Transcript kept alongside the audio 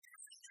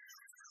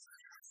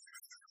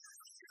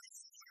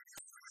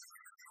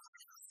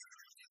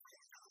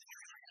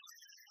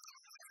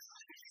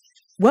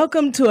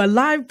Welcome to a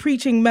live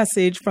preaching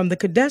message from the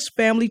Kadesh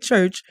Family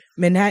Church,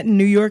 Manhattan,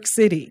 New York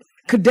City.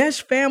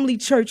 Kadesh Family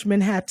Church,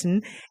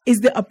 Manhattan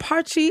is the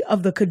Apache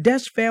of the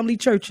Kadesh Family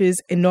Churches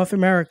in North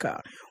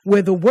America,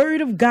 where the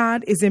Word of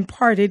God is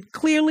imparted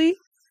clearly,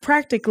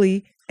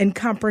 practically, and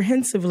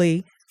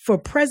comprehensively for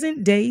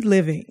present-day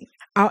living.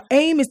 Our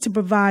aim is to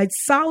provide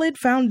solid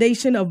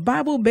foundation of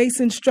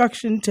Bible-based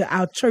instruction to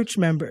our church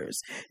members,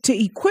 to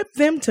equip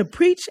them to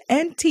preach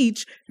and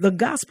teach the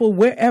gospel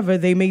wherever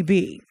they may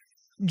be.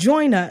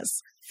 Join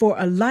us for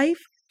a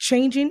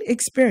life-changing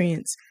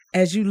experience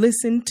as you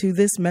listen to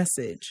this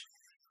message.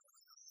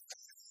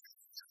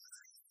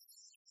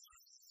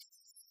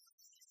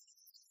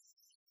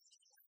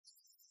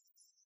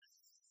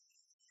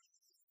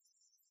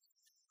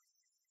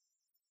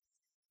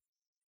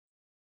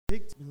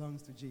 Victory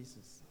belongs to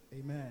Jesus.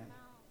 Amen.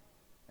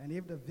 And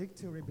if the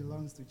victory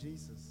belongs to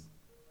Jesus,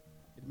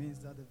 it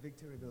means that the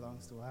victory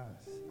belongs to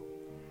us.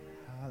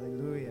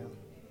 Hallelujah.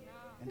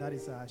 And that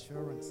is our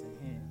assurance in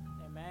Him.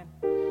 Amen.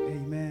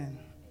 Amen.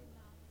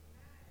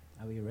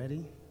 Are we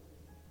ready?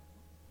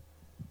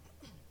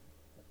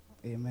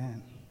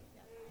 Amen.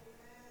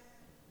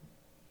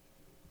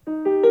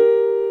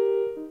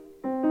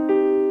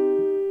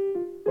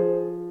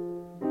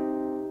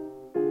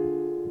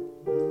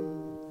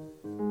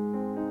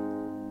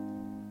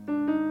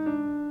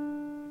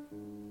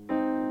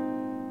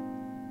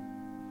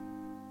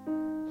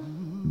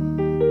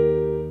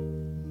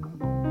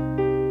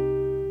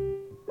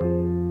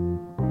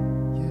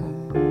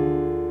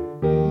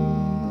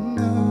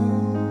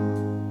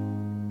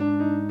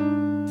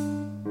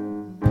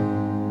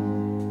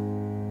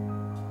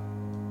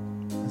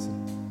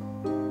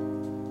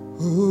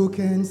 Who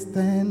can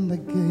stand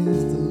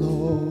against the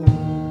Lord?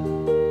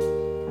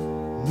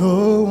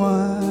 No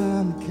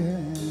one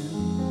can.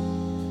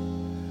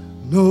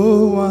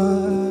 No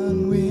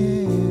one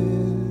will.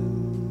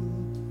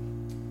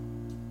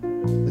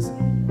 Listen.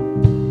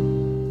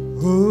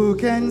 Who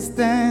can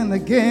stand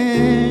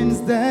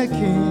against the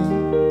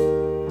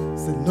King?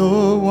 So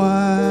no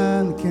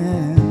one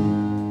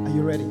can. Are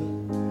you ready?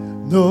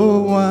 No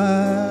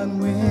one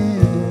will.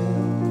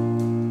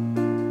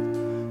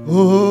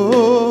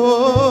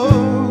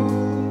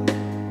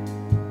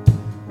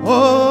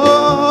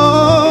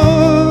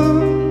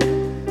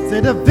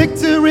 The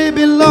victory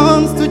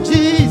belongs to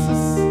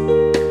Jesus.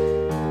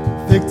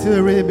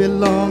 Victory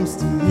belongs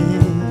to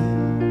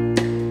Him.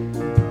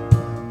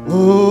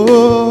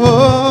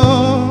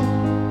 Oh,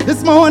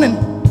 this morning.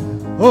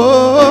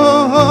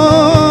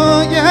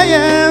 Oh,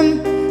 yeah.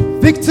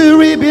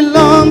 Victory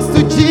belongs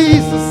to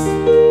Jesus.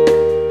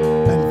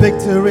 And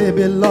victory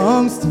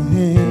belongs to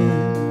Him.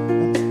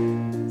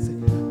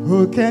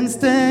 Who can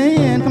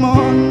stand? Come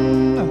on.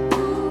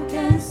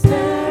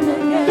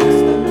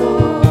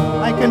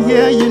 I can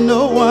hear you,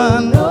 no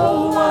one.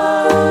 No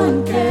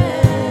one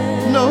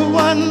can. No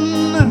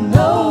one.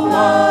 No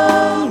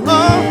one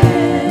will.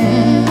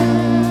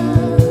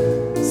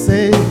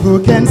 Say, who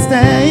can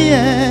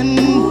stand?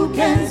 Who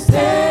can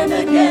stand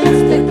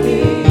against the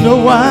King? No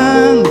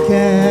one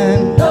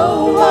can.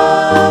 No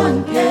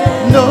one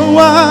can. No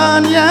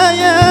one,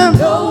 yeah.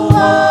 No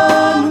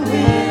one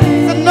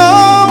will. No,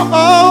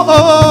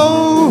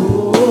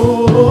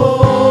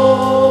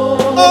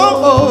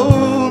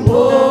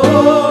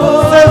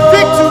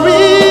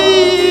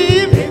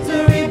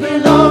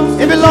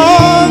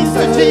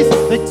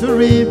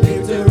 Victory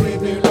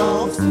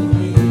belongs to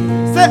me.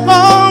 Say,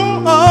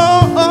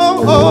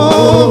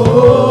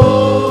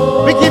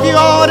 we give you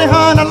all the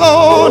honor,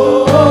 Lord.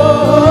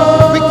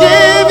 We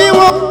give you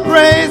all the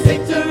praise.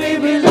 Victory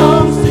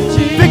belongs to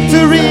Jesus.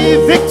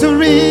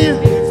 Victory.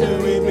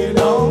 Victory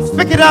belongs to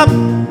Pick it up.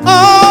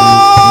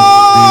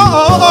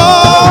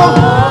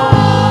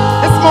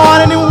 This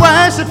morning we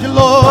worship you,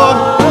 Lord.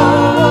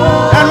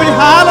 And we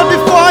holler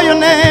before your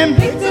name.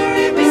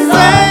 Victory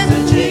belongs to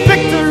Jesus.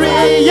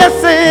 Victory,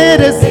 yes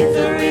it is.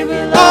 Victory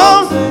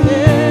belongs to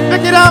Him.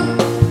 Pick it up.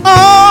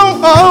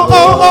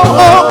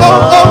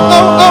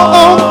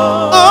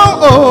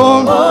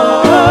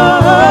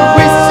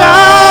 We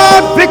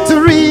shout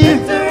victory.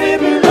 Victory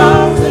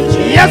belongs to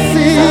Jesus. Yes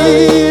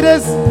it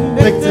is.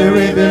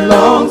 Victory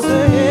belongs to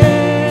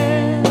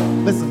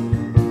Him. Listen.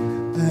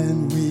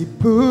 And we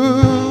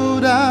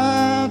put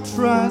our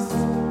trust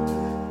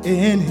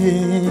in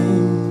Him.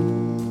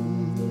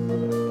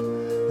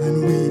 And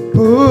we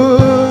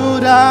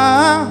put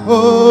our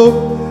hope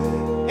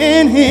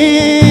in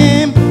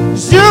Him.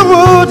 You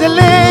will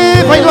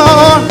deliver,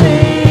 Lord,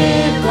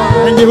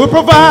 and you will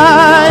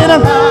provide.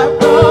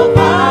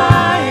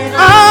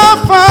 I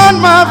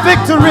found my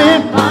victory.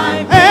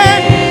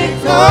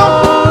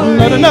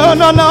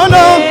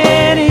 No.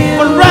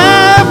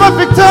 Forever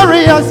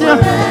victorious, yeah.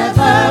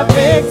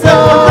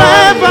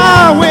 Forever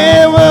we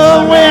will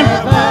win.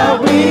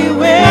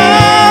 I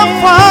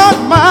found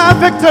my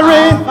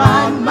victory.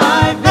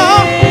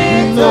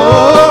 No.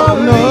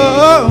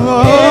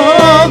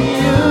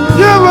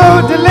 You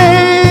will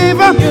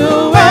deliver.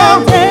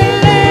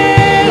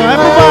 I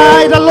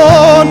provide the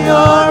Lord.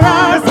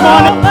 This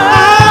morning I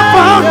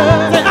found.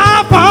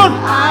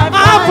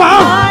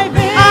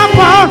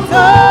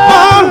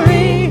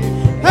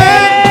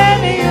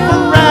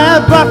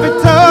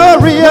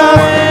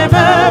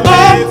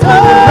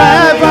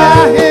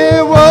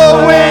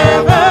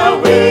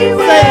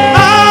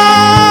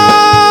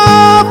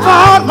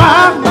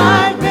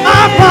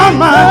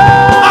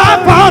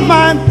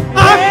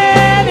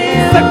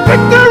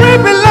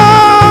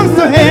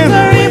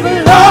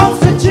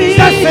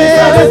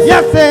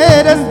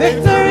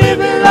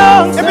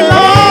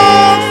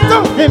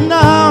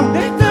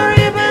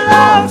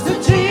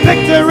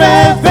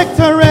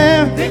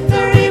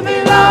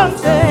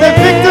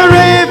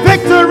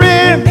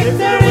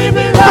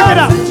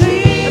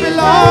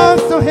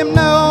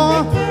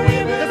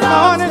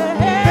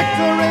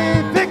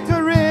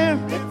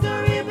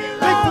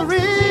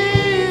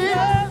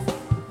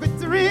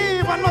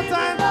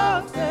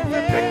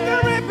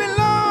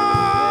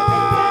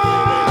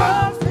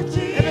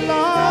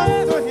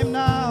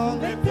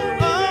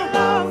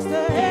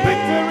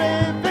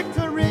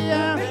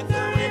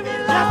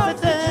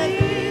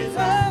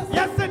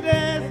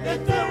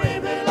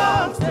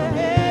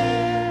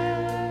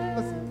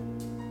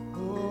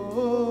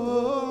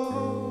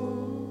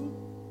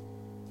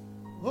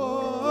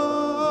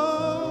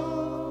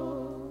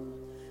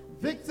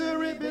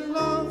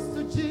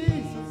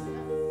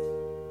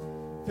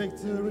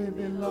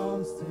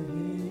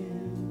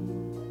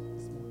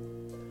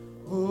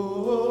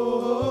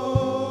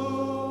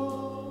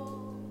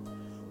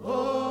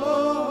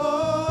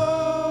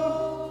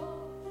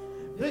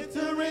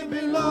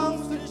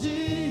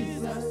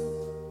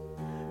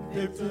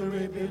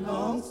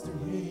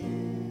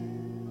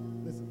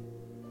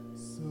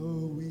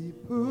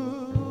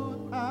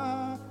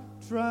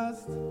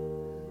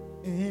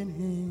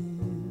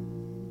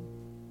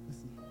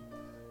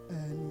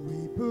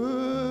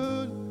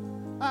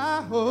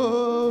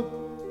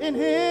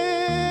 in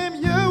Him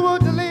you will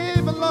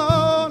deliver,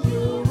 Lord.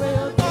 You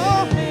will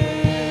Oh,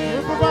 deliver.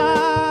 you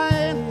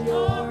provide.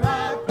 You're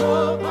our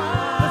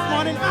provider. This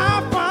morning I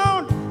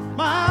found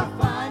my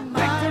Find my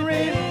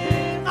victory.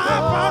 I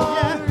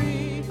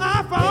victory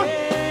found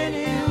in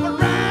you.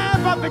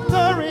 forever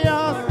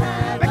victorious.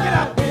 Pick it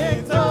up.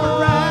 So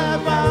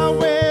forever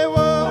we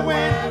will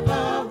win.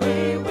 Forever we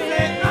will.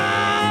 Say, I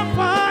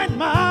find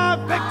my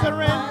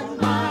victory.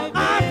 I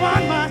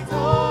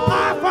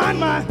find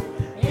my.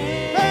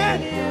 Hey,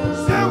 you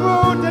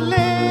will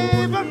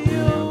deliver.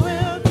 You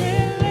will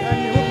deliver. And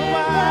you will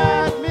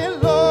provide me,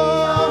 Lord.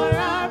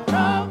 You're our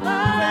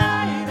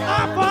provider. I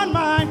found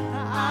mine. I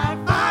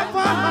found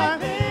mine.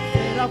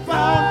 Said I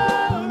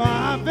found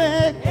my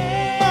victory.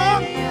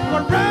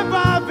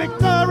 Forever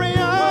victorious.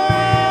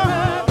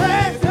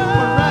 Hey,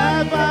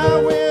 forever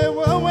we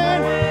will win.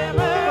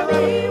 Forever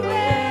we will. I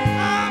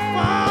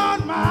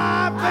found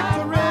my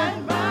victory.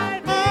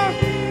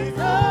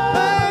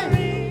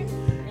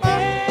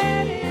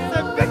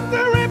 The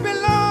victory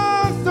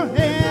belongs to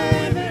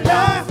Him.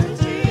 Yeah.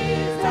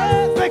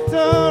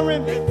 Victory.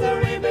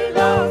 Victory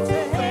belongs to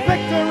Him.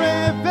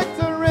 Victory.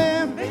 Victory.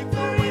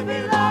 Victory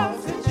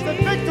belongs to The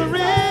Jesus.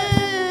 victory.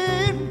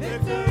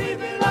 Victory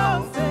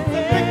belongs to Him.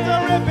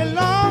 Victory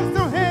belongs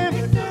to Him.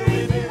 Victory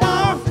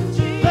belongs to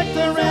Jesus.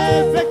 Victory.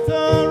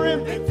 Victory.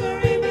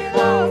 Victory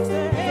belongs to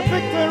Him.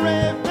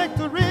 Victory.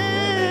 Victory.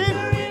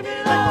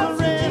 belongs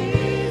to Victory.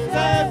 Jesus.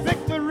 Say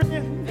victory.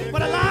 For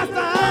the last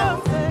time.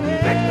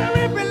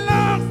 Victory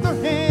belongs to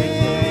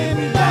Him.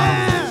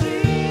 Yeah.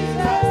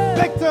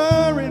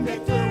 Victory.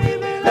 Victory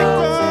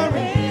belongs to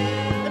Victory.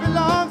 Him. It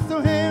belongs to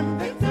Him.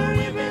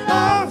 Victory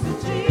belongs to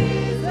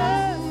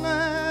Jesus.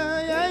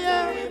 Yeah,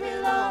 yeah. Victory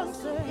belongs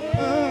to Him.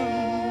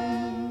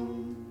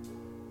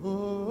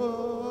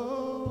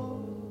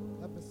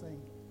 Let me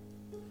sing.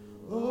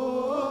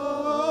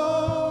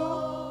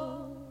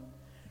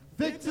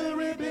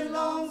 Victory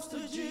belongs to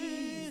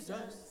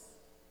Jesus.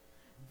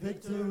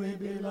 Victory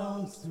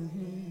belongs to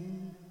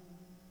Him.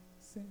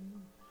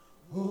 Sing.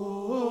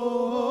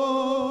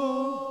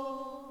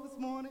 This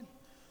morning.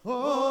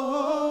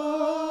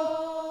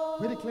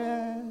 We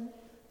declare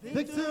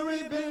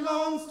victory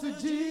belongs to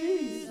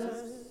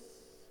Jesus.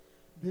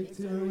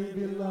 Victory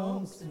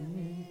belongs to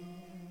me.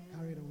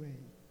 Carried away.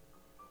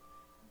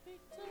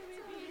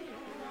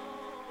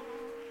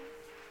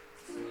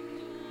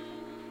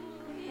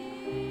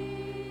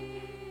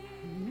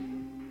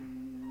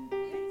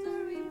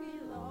 Victory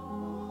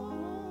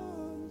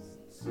belongs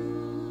to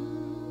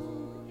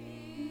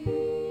Him.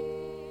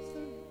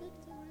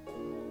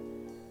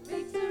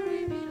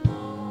 Victory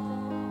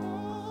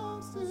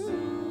belongs to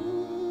Him.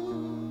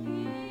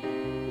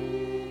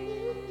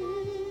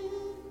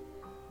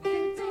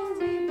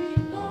 Victory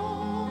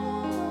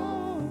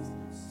belongs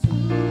to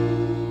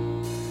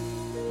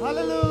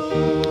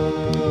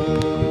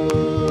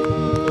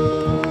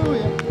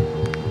Hallelujah.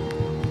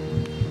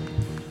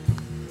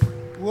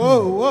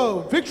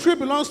 Whoa. Victory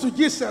belongs to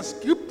Jesus.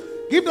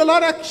 Give the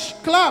Lord a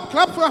clap.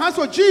 Clap for your hands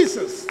for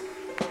Jesus.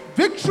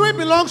 Victory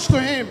belongs to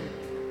Him.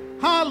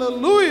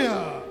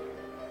 Hallelujah.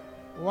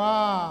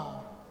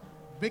 Wow.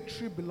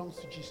 Victory belongs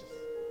to Jesus.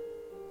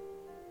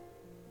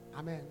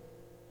 Amen.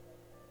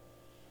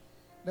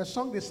 The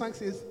song they sang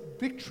says,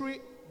 victory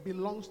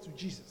belongs to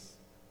Jesus.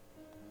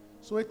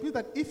 So it means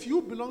that if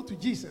you belong to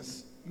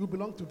Jesus, you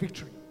belong to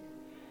victory.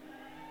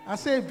 I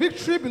say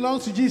victory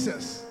belongs to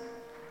Jesus.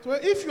 So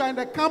if you are in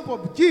the camp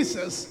of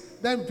Jesus,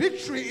 then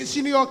victory is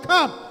in your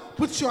camp.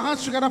 Put your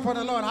hands together for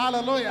the Lord.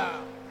 Hallelujah.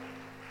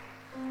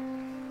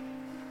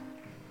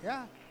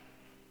 Yeah.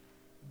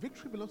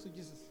 Victory belongs to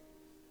Jesus.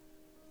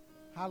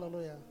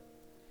 Hallelujah.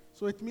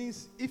 So it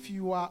means if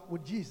you are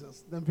with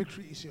Jesus, then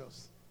victory is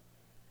yours.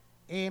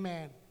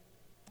 Amen.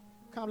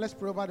 Come, let's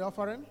pray over the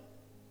offering.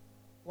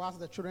 Whilst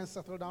the children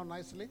settle down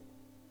nicely.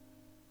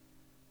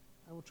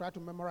 And we'll try to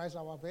memorize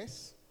our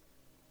verse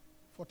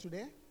for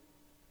today.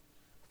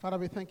 Father,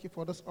 we thank you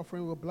for this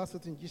offering. We'll bless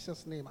it in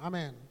Jesus' name.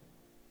 Amen.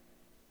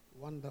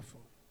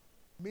 Wonderful.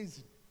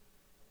 Amazing.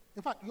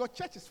 In fact, your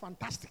church is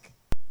fantastic.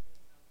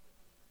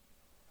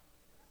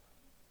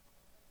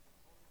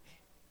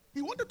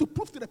 He wanted to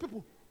prove to the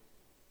people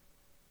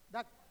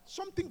that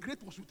something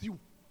great was with you.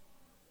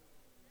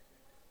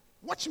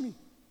 Watch me.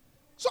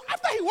 So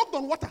after he walked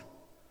on water,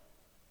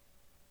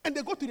 and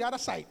they go to the other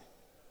side.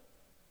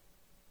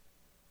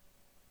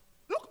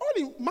 Look,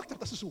 all in Mark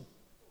chapter 6.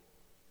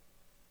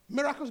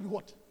 Miracles be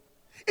what?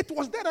 It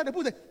was there that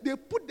they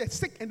put the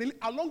sick and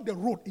along the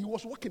road. He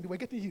was walking, they were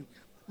getting healed.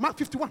 Mark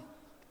 51.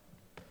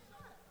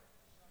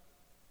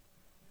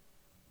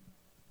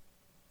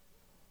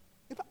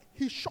 In fact,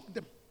 he shocked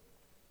them.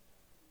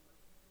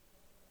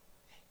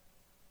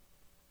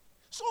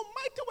 So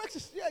mighty works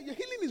is, yeah, your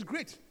healing is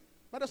great.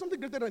 But there's something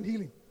greater than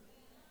healing.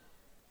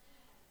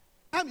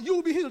 And you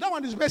will be healed. That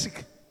one is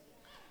basic.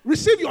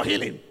 Receive your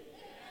healing.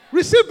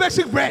 Receive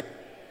basic bread.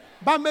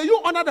 But may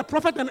you honor the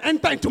prophet and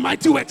enter into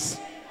mighty works.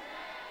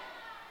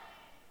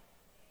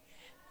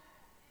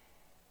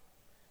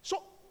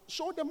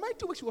 So the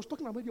mighty works he was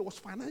talking about here was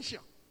financial.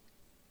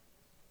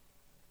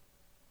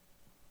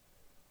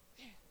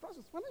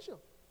 resources, financial.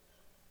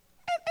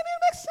 And it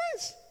makes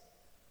sense.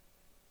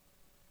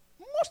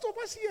 Most of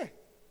us here,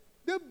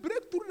 the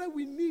breakthrough that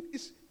we need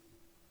is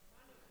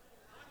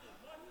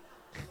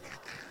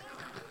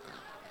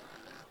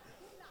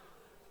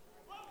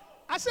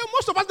I say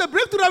most of us, the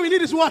breakthrough that we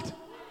need is what?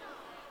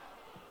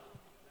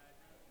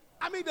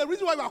 I mean, the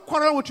reason why you are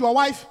quarreling with your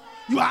wife,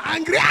 you are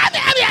angry.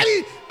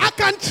 I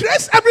can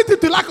trace everything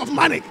to lack of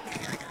money.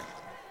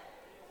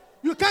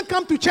 You can't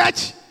come to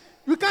church.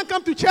 You can't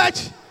come to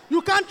church.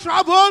 You can't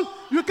travel.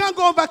 You can't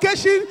go on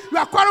vacation. You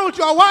are quarreling with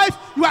your wife.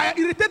 You are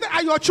irritated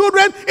at your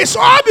children. It's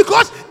all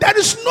because there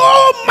is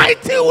no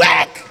mighty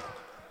work.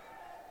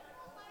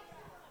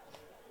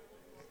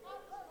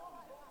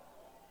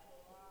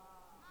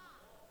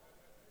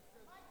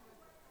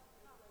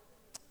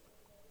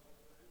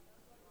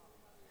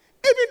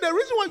 Even the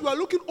reason why you are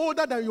looking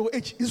older than your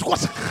age is what?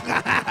 That's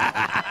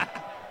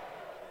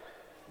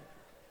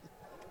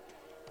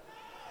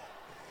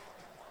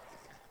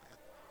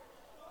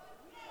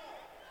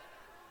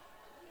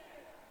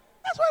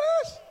what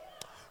it is.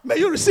 May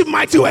you receive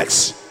mighty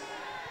works.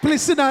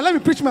 Please sit down. Let me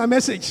preach my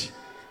message.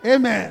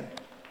 Amen.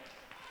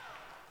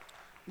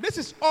 This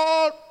is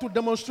all to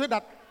demonstrate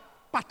that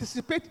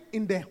participate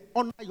in the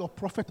honor your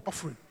prophet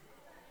offering.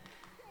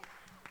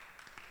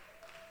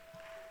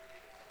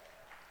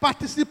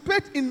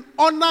 Participate in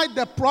honor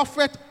the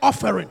prophet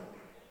offering.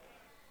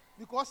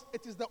 Because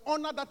it is the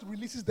honor that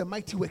releases the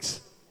mighty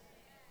works.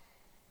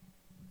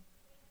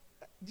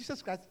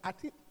 Jesus Christ, I'm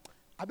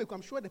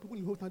sure the people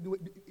in Hotan do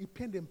it, he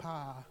paid them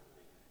power.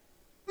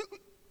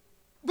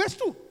 Verse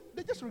 2,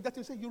 they just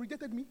rejected him, say, you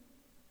rejected me?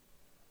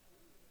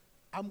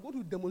 I'm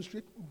going to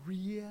demonstrate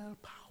real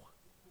power.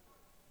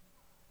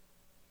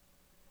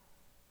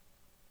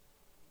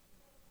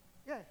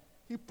 Yeah,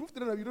 he proved to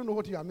them that you don't know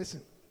what you are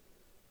missing.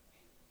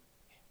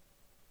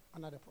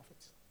 Another prophet.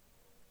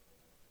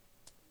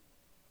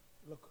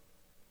 Look,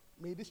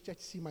 may this church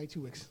see mighty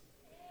works.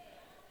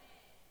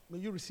 May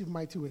you receive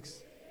mighty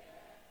works.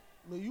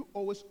 May you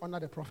always honor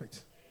the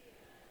prophet.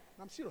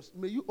 I'm serious.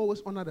 May you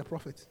always honor the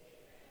prophet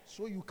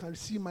so you can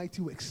see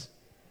mighty works.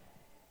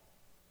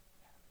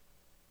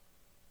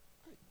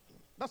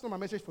 That's not my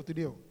message for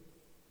today.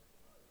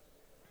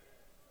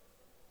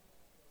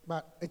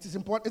 But it is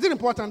important. Is it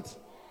important?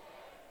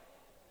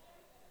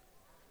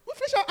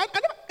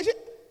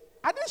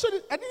 I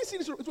didn't see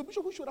this. It was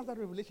Bishop who showed us that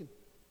revelation.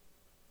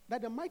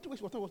 That the mighty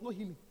works was not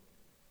healing.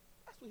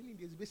 That's what healing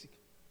is basic.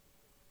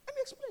 Let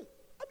me explain.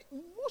 I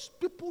mean, most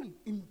people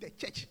in the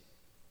church,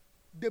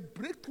 the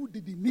breakthrough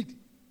they need.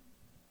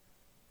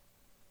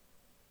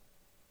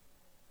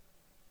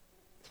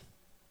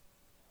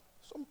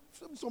 Some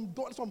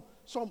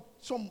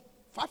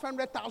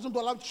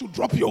 $500,000 should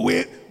drop your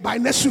way by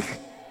next week.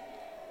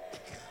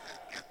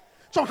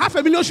 Some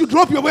 $500,000 should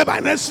drop your way by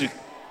next week.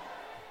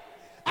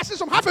 I said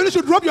some $500,000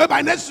 should drop your way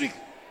by next week.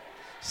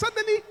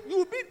 Suddenly you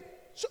will be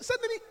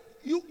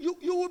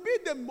you will be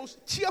the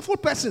most cheerful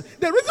person.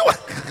 The reason why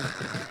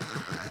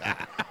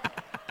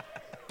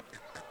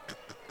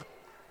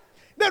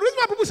the reason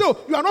why people say, oh,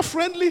 you are not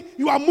friendly,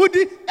 you are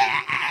moody.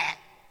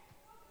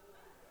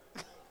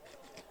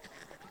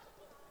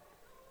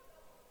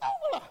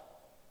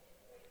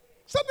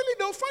 Suddenly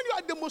they'll find you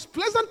are the most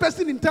pleasant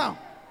person in town.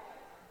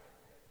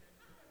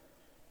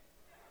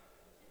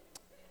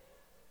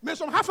 May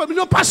some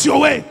 $500,000 pass your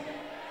way.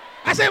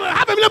 I say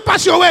 $500,000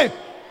 pass your way.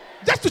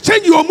 Just to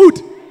change your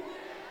mood.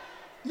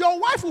 Your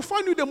wife will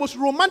find you the most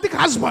romantic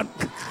husband.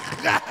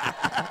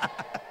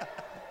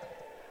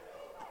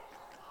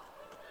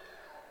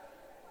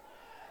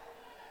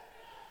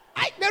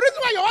 The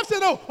reason why your wife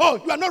said,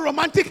 oh, you are not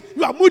romantic,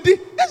 you are moody.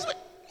 That's what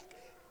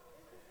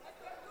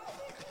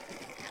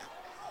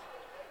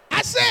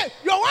I say,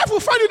 your wife will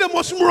find you the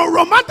most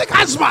romantic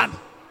husband.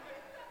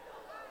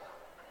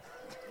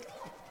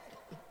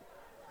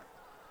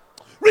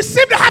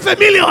 Receive the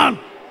 $500,000.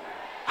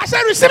 I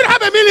said, receive the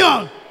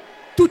 $500,000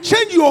 to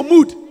change your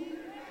mood.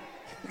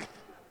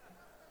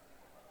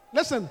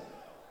 Listen,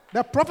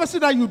 the prophecy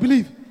that you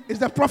believe is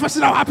the prophecy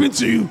that will happen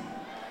to you.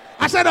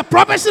 I said, the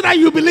prophecy that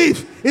you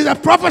believe is the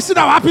prophecy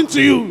that will happen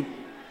to you.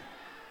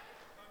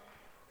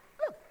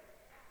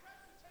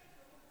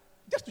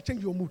 Just to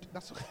change your mood.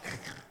 That's okay.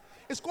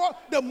 It's called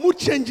the mood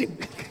changing.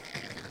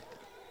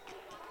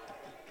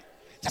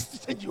 Just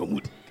to change your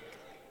mood.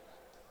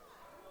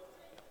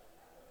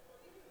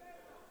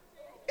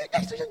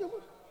 Just to change your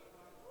mood.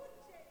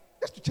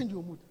 Just to change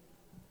your mood.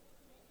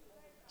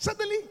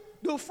 Suddenly,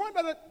 they'll find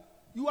out that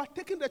you are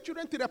taking the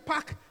children to the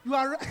park. You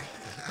are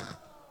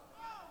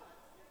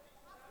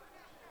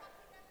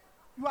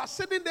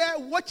sitting there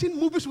watching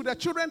movies with the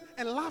children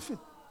and laughing.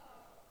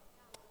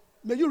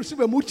 May you receive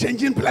a mood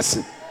changing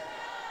blessing.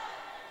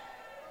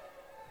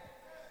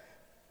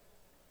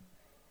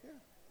 Yeah.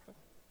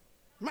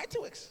 Mighty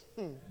works.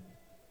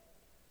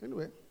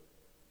 Anyway.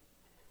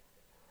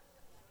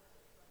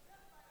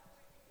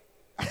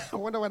 I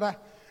wonder whether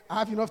I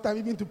have enough time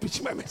even to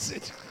preach my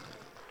message.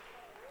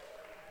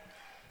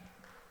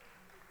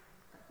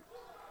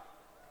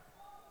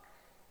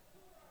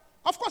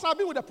 Of course, I've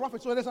been with the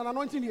prophet, so there's an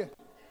anointing here.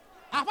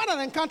 I've had an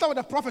encounter with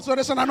the prophet, so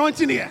there's an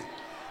anointing here.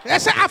 They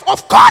say,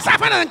 of course,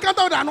 I've had an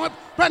encounter with the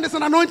prophet, there's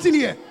an anointing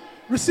here.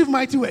 Receive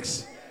mighty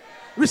works.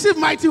 Receive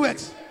mighty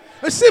works.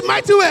 Receive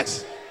mighty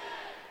works.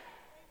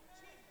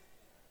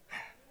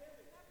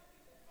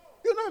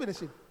 You'll never be the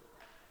same.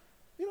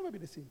 You'll never be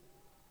the same.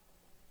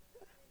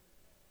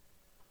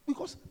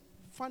 Because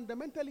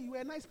fundamentally, you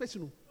are a nice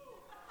person.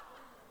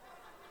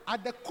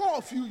 At the core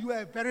of you, you are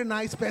a very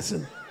nice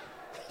person.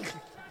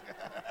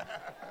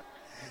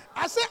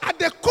 I say at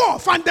the core,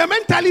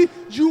 fundamentally,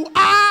 you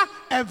are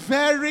a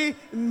very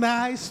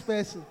nice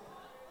person.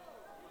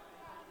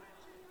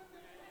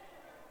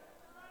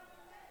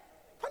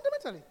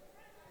 Fundamentally.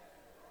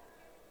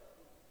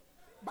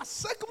 But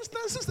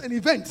circumstances and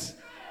events,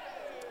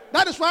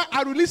 that is why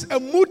I release a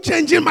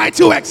mood-changing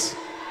mighty works.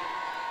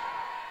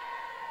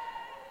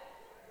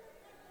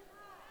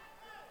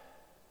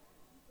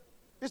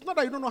 It's not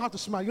that you don't know how to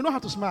smile. You know how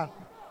to smile.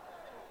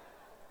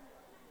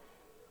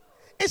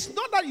 It's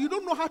not that you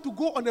don't know how to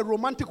go on a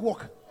romantic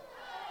walk.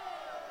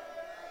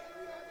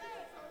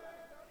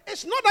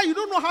 It's not that you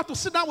don't know how to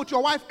sit down with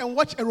your wife and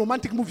watch a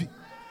romantic movie.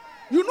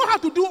 You know how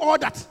to do all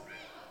that.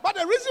 But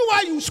the reason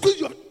why you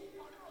squeeze your...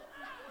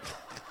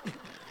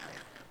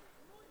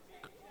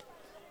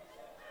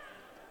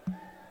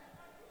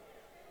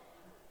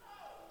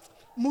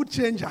 Mood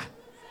changer.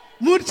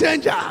 Mood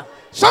changer.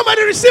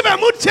 Somebody receive a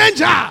mood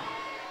changer.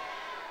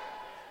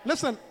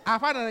 Listen,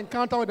 I've had an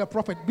encounter with the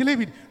prophet.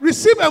 Believe it.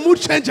 Receive a mood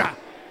changer.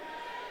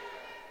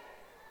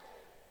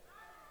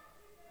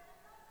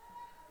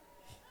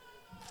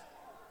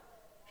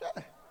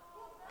 Yeah.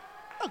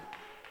 Look,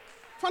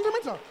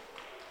 fundamental.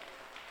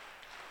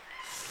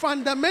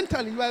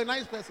 Fundamentally, you are a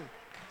nice person.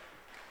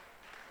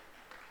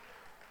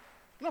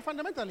 No,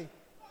 fundamentally.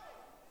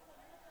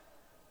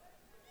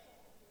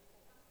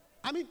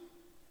 I mean,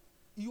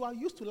 you are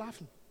used to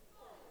laughing.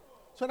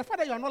 So the fact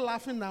that you are not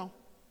laughing now,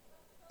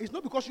 it's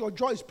not because your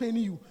jaw is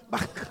paining you,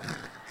 but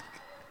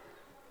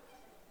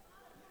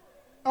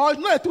or it's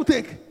not a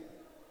toothache.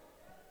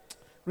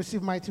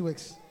 Receive mighty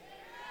works.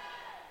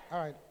 All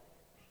right.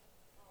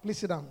 Please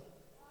sit down.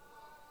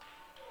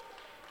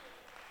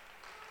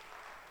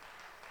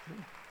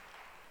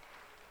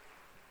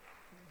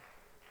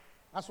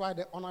 That's why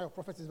the honor of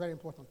prophets is very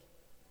important.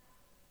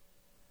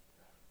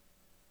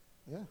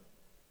 Yeah.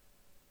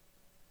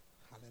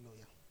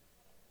 Hallelujah.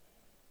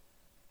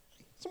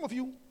 Some of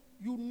you,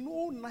 you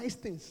know nice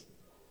things.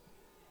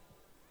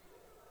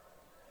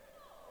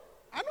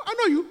 I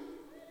know you.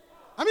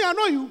 I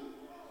know you.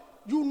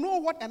 You know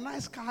what a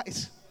nice car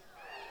is.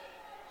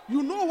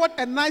 You know what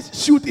a nice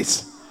suit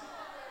is.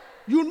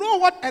 You know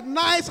what a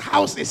nice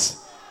house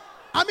is.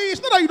 I mean,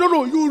 it's not that you don't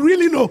know. You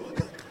really know.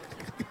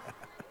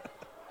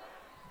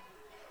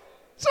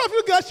 Some of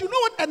you guys, you know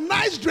what a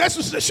nice dress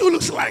with the shoe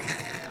looks like.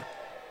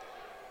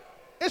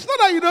 It's not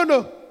that you don't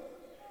know.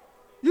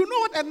 You know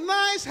what a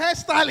nice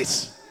hairstyle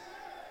is.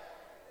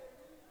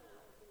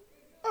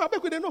 Oh, I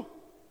bet they know.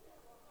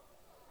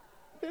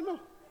 They know.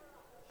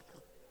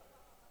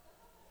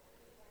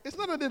 It's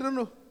not that they don't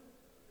know.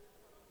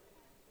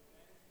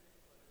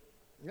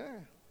 Yeah.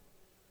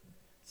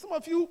 Some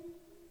of you,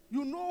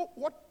 you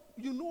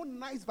know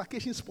nice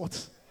vacation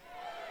spots.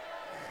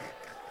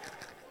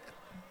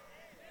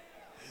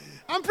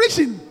 I'm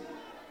preaching.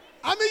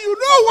 I mean, you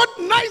know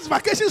what nice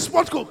vacation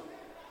spots go.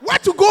 Where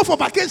to go for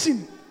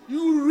vacation.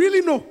 You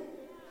really know.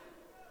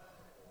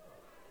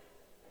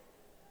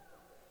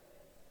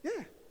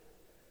 Yeah.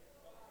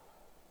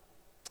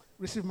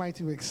 Receive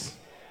mighty works.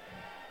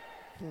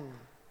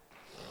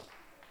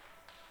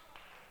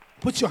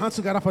 Put your hands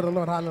together for the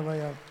Lord.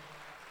 Hallelujah.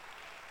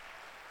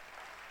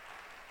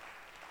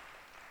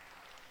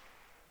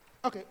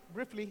 Okay,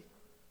 briefly.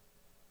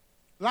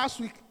 Last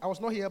week, I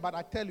was not here, but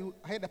I tell you,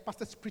 I heard the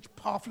pastor preach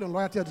powerfully on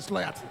loyalty or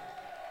disloyalty.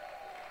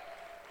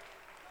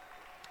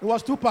 It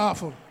was too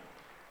powerful.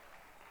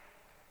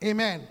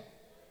 Amen.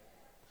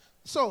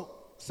 So,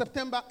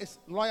 September is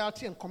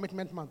loyalty and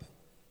commitment month.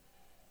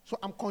 So,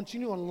 I'm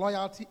continuing on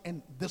loyalty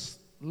and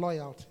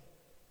disloyalty.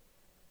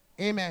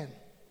 Amen.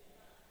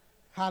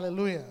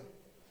 Hallelujah.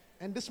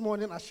 And this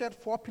morning, I shared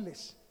 4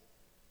 pillars.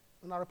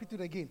 And I'll repeat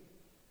it again.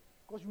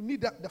 Because you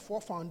need the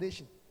 4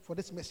 foundation for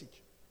this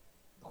message.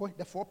 Okay?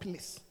 The 4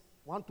 pillars.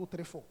 1, 2,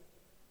 3, 4.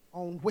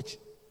 On which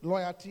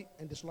loyalty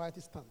and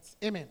disloyalty stands.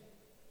 Amen.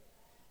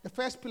 The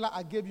first pillar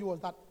I gave you was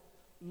that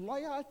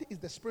loyalty is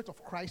the Spirit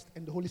of Christ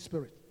and the Holy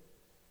Spirit.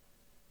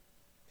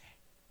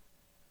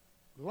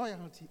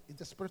 Loyalty is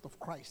the Spirit of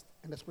Christ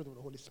and the Spirit of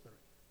the Holy Spirit.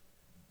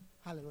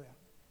 Hallelujah.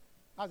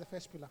 That's the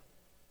first pillar.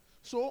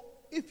 So,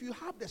 if you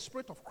have the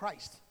Spirit of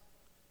Christ,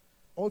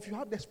 or if you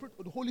have the Spirit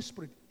of the Holy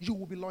Spirit, you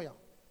will be loyal.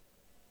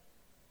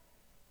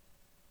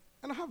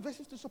 And I have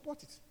verses to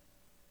support it.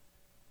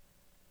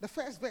 The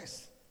first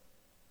verse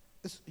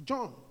is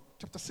John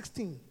chapter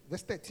 16,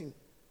 verse 13.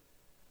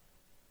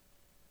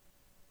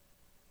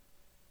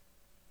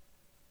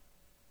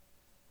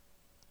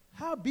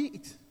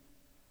 Howbeit,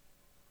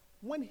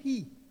 when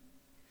he,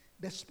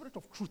 the Spirit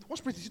of truth, what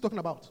Spirit is he talking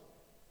about?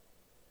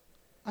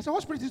 I said,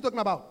 what Spirit is he talking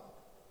about?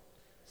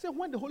 He said,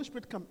 when the Holy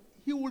Spirit comes,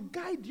 he will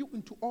guide you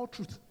into all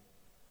truth.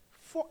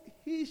 For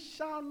he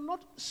shall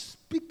not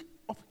speak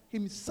of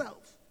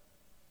himself,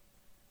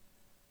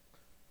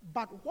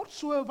 but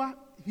whatsoever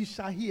he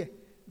shall hear,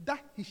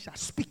 that he shall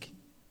speak.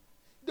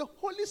 The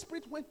Holy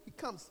Spirit, when he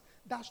comes,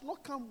 does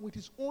not come with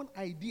his own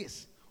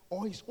ideas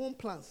or his own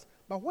plans,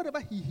 but whatever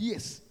he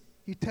hears,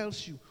 he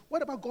tells you.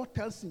 Whatever God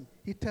tells him,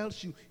 he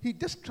tells you. He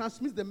just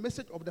transmits the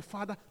message of the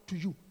Father to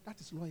you. That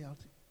is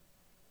loyalty.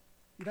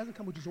 He doesn't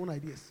come with his own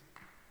ideas.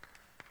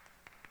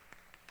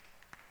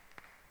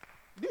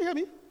 Do you hear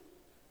me?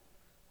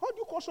 How do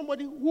you call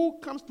somebody who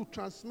comes to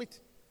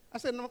transmit? I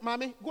said, no,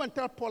 Mommy, go and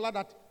tell Paula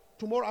that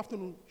tomorrow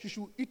afternoon she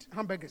should eat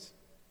hamburgers.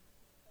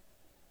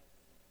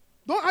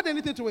 Don't add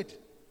anything to it.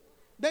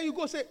 Then you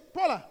go say,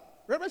 Paula,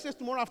 Reverend says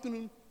tomorrow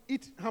afternoon,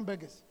 eat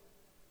hamburgers.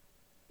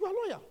 You are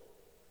loyal.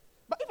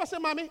 But if I say,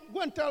 Mommy, go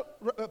and tell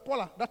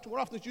Paula that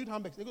tomorrow afternoon she eat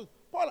hamburgers. He goes,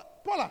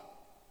 Paula,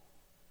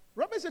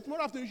 Reverend says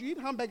tomorrow afternoon you eat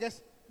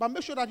hamburgers, but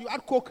make sure that you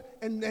add Coke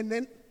and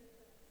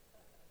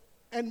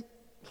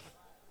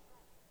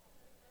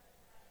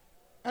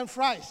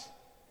fries.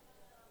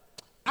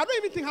 I don't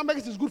even think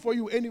hamburgers is good for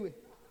you anyway.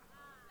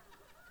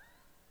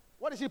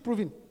 What is he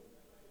proving?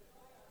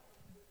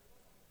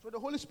 So the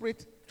Holy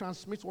Spirit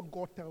transmits what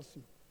God tells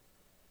you.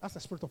 That's the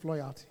spirit of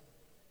loyalty.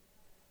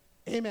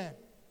 Amen.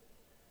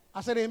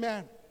 I said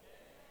amen.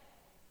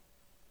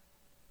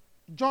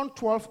 John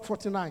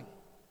 12:49.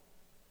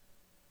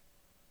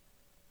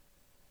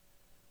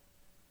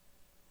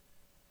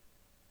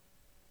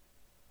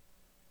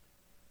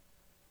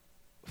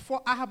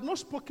 For I have not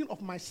spoken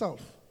of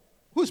myself.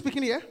 Who is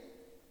speaking here?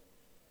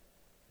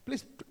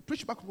 Please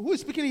preach back. Who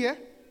is speaking here?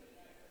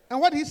 And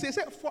what did he say? He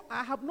said, for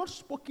I have not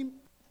spoken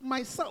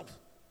myself,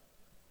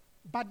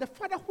 but the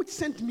Father which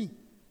sent me,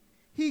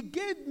 he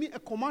gave me a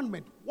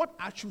commandment, what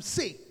I should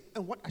say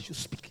and what I should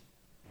speak.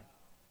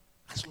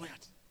 That's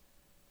loyalty.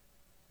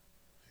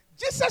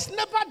 Jesus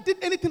never did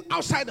anything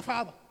outside the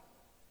Father.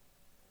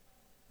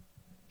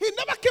 He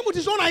never came with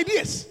his own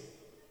ideas.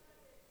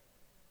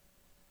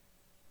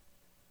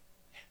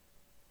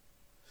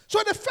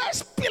 So the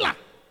first pillar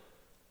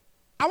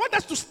I want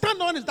us to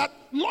stand on is that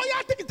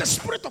loyalty is the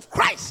spirit of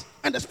Christ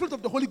and the spirit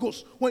of the Holy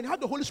Ghost. When you have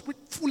the Holy Spirit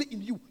fully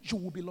in you, you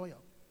will be loyal.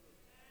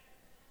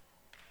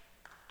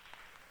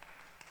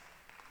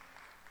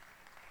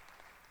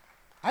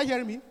 Are you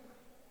hearing me?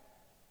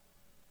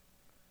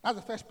 That's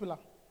the first pillar.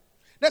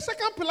 The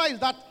second pillar is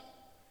that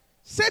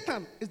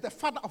Satan is the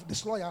father of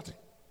disloyalty.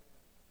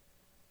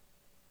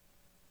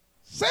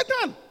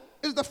 Satan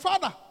is the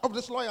father of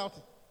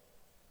disloyalty.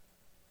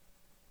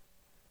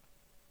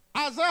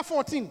 Isaiah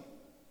 14,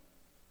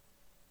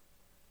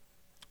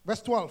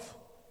 verse 12.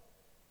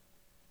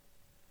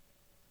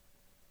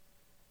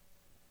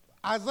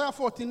 Isaiah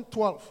 14,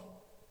 12.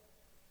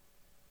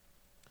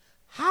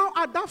 How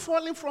art thou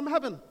fallen from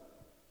heaven,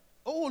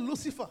 O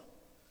Lucifer,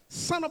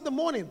 son of the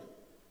morning?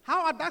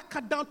 How art thou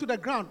cut down to the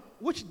ground,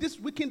 which didst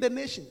weaken the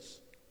nations?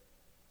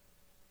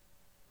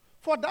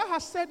 For thou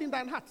hast said in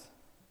thine heart,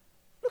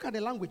 look at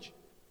the language,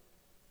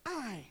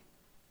 I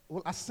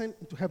will ascend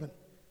into heaven.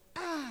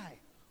 I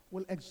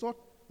will exalt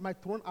my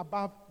throne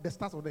above the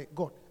stars of the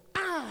God.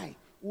 I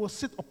will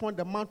sit upon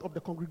the mount of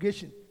the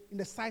congregation in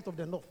the sight of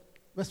the north.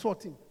 Verse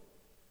 14.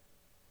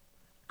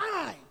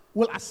 I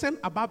will ascend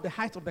above the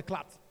heights of the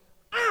clouds.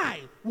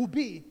 I will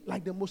be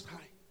like the Most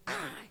High.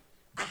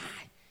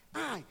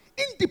 I.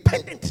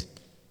 Independent.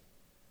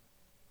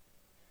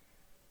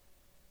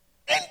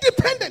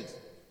 Independent.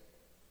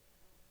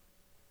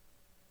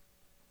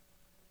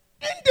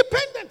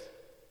 Independent.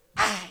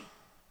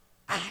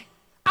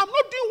 I'm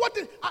not doing what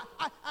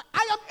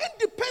I am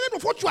independent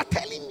of what you are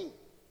telling me.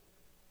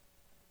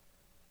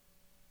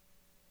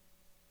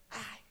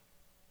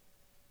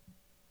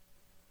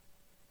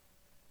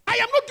 I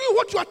am not doing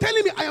what you are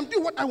telling me. I am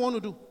doing what I want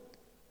to do.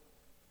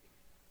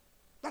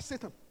 That's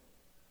Satan.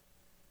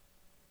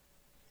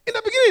 In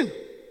the beginning,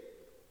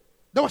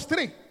 there was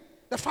three.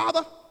 The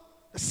Father,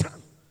 the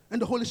Son,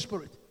 and the Holy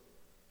Spirit.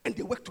 And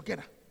they worked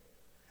together.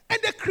 And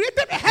they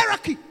created a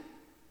hierarchy.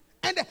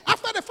 And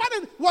after the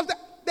Father was the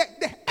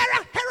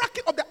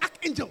hierarchy of the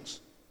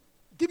archangels.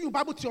 Give you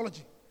Bible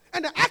theology.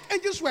 And the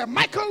archangels were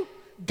Michael,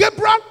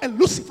 Gabriel, and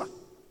Lucifer.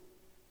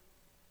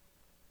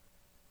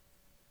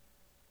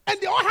 And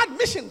they all had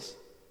missions.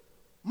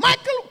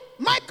 Michael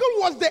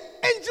was the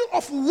angel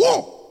of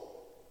war.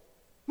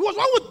 He was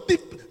one with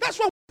the, that's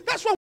what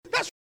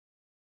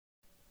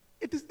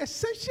it is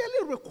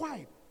essentially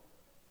required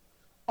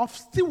of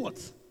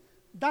stewards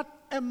that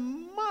a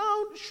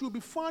man should be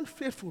found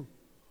faithful,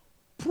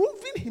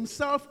 proving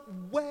himself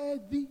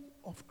worthy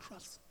of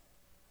trust.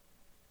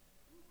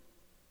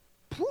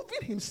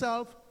 Proving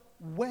himself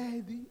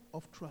worthy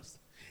of trust.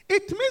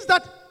 It means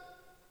that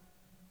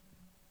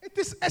it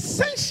is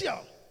essential,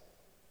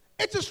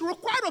 it is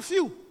required of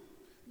you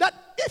that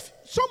if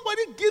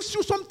somebody gives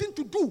you something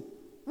to do,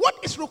 what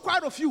is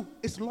required of you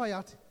is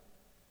loyalty.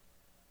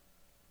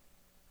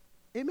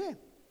 Amen.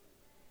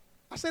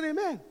 I said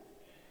amen.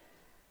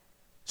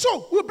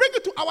 So we bring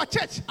it to our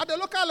church at the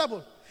local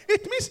level.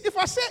 It means if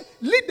I say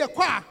lead the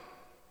choir,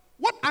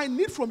 What I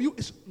need from you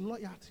is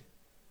loyalty.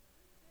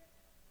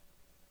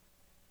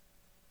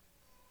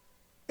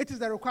 It is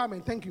the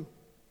requirement. Thank you.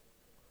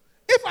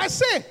 If I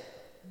say,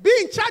 be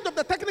in charge of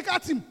the technical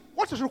team,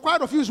 what is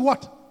required of you is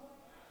what?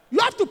 You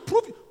have to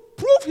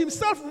prove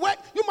himself.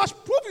 You must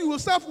prove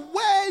yourself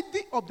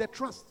worthy of the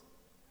trust.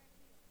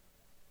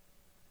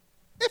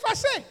 If I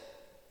say,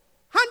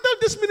 handle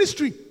this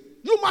ministry,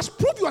 you must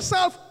prove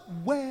yourself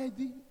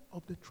worthy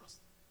of the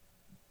trust.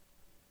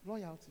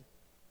 Loyalty.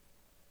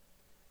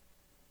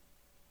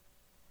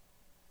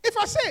 If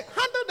I say,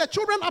 handle the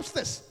children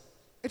upstairs,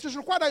 it is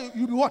required that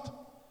you be what?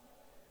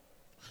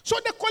 So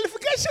the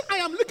qualification I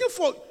am looking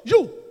for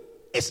you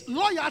is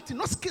loyalty,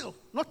 not skill,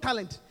 not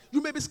talent.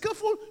 You may be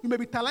skillful, you may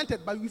be talented,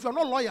 but if you're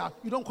not loyal,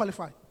 you don't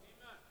qualify. Amen.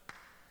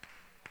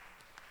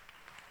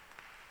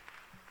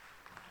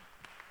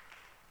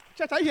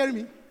 Church, are you hearing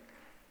me?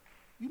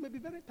 You may be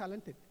very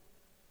talented.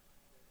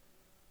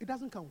 It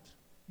doesn't count.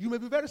 You may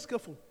be very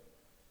skillful.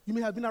 You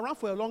may have been around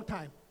for a long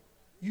time.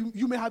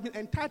 You may have been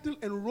entitled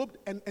and robed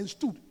and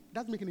stood. It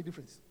doesn't make any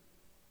difference.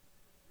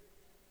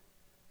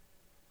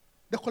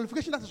 The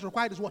qualification that is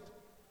required is what?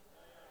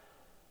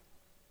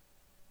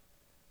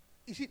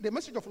 You see, the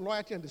message of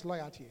loyalty and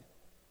disloyalty,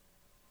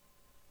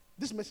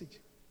 this message,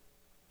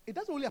 it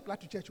doesn't only apply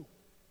to church.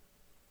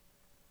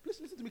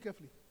 Please listen to me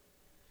carefully.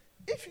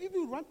 If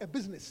you run a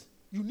business,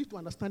 you need to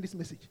understand this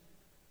message.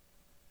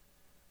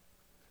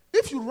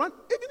 If you run,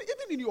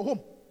 even in your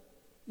home,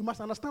 you must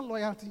understand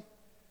loyalty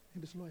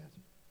and disloyalty.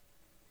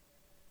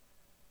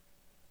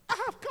 I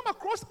have come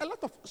across a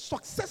lot of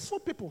successful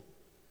people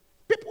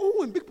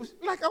who in big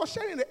positions, like I was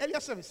sharing in the earlier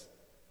service.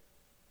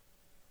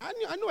 I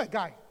know a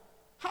guy,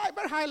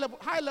 very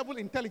high level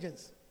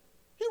intelligence.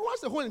 He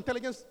runs the whole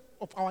intelligence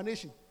of our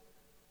nation.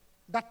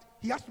 That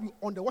he has to be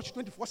on the watch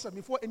 24/7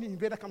 before any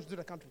invader comes to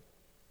the country.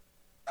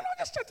 And I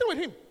was just chatting with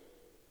him.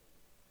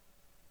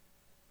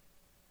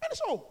 And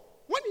so,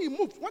 when he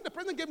moved, when the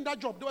president gave him that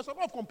job, there was a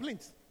lot of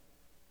complaints.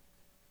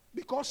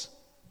 Because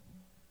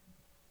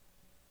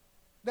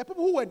the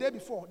people who were there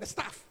before, the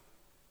staff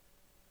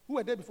who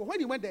were there before, when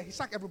he went there, he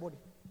sacked everybody.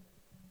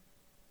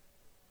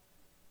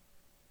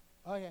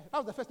 Oh yeah, that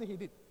was the first thing he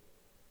did.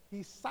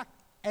 He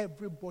sacked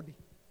everybody.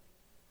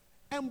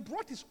 And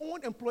brought his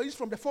own employees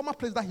from the former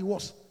place that he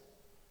was.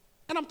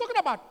 And I'm talking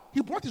about,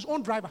 he brought his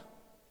own driver,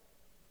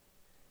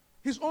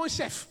 his own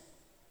chef,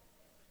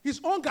 his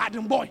own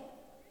garden boy.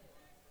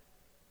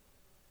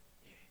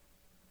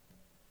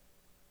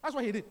 That's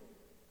what he did.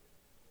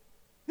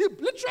 He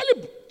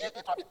literally,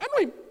 I know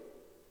him.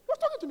 He was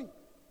talking to me.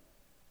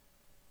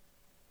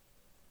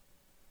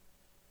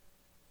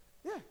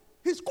 Yeah,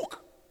 his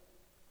cook.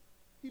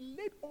 He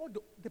laid all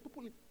the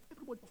people in,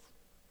 everybody off.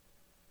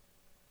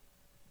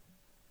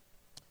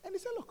 And he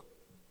said, look,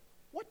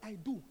 what I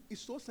do is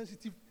so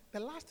sensitive, the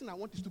last thing I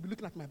want is to be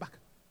looking at my back.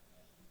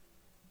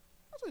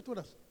 That's what he told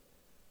us.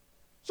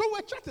 So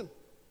we're chatting.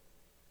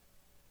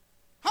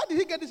 How did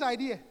he get this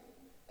idea?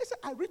 He said,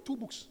 I read 2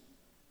 books.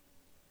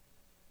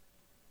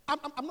 I'm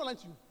not lying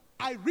to you.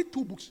 I read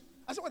 2 books.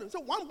 I said, what? So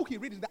one book he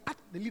read is The Art,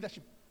 the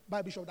Leadership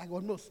by Bishop Dag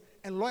Heward-Mills,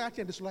 and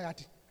Loyalty and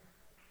Disloyalty.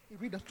 He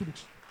read those 2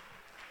 books.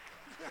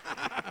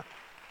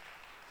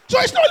 So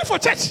it's not only for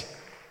church.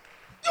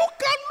 You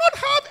cannot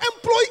have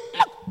employee.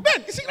 Look,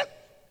 Ben, you see,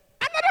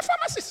 another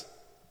pharmacist.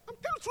 I'm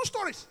telling true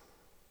stories.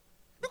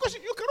 Because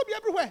you cannot be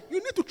everywhere.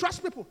 You need to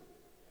trust people.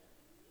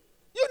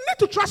 You need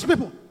to trust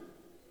people.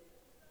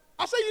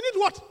 I say you need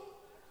what?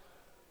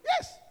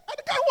 Yes. And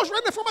the guy who was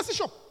running the pharmacy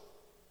shop.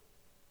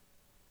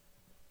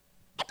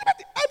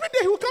 Every day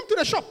he will come to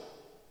the shop.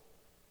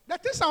 The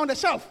things are on the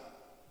shelf.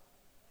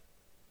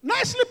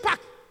 Nicely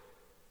packed.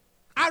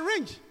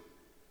 Arranged.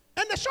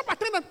 And the shop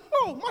attendant,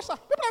 oh, master,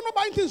 people are not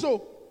buying things,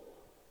 oh.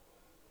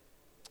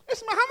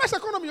 It's Muhammad's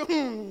economy. Hey,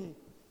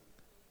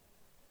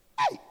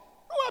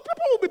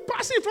 people will be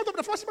passing in front of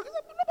the pharmacy because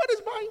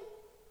nobody's buying.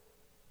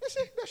 You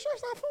see, the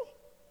shelves are full.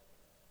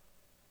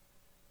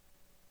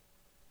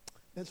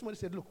 Then somebody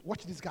said, look,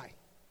 watch this guy.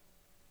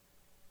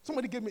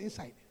 Somebody gave me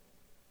insight.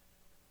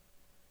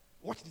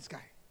 Watch this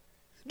guy.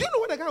 Do you know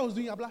what the guy was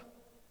doing, Abla?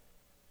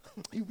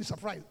 You'll be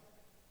surprised.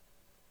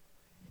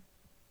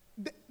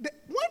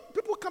 When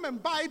people come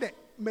and buy the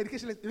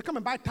medication, they come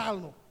and buy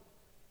Tylenol.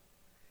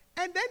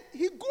 And then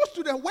he goes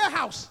to the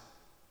warehouse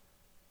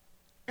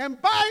and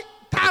buy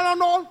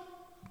Tylenol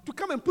to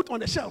come and put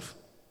on the shelf.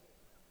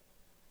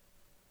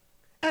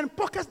 And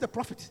pockets the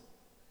profit.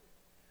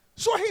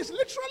 So he's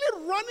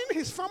literally running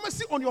his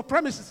pharmacy on your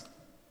premises.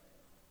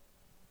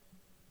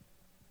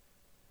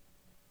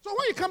 So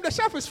when you come, the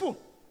shelf is full.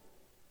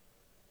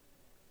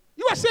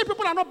 You are saying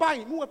people are not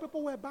buying. No,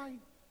 people were buying.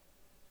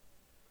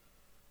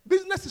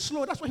 Business is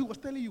slow. That's what he was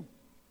telling you.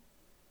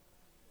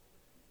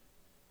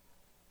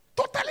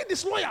 Totally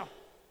disloyal.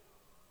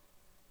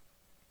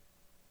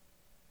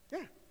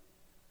 Yeah.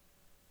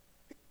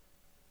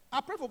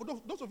 I pray for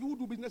those of you who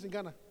do business in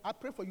Ghana. I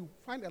pray for you.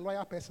 Find a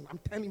loyal person. I'm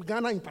telling you,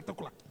 Ghana in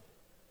particular.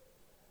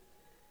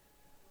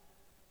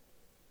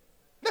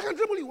 They can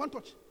dribble you one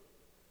touch.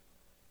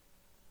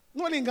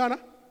 Not only in Ghana.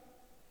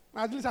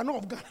 At least I know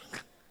of Ghana.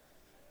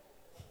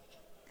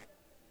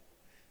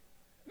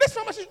 This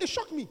pharmacy, it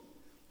shocked me.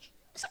 He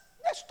said,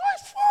 the store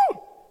is full.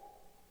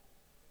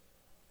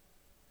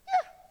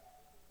 Yeah.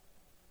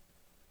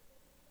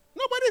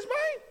 Nobody's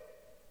buying.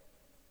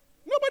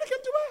 Nobody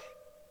came to buy.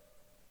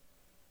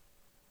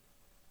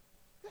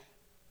 Yeah.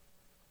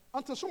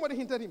 Until somebody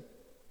hinted him.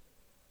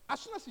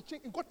 As soon as he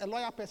changed, he got a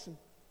lawyer person.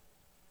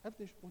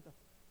 Everything went up.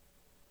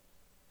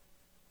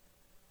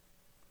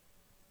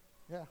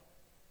 Yeah.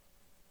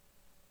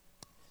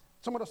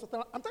 Somebody also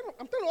I'm telling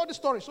you all this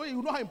story so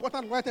you know how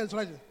important white is.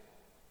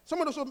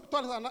 Somebody also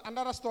told us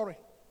another story.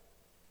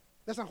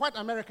 There's a white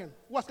American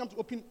who has come to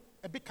open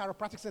a big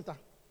chiropractic center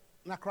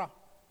in Accra.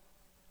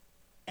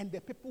 And the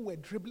people were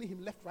dribbling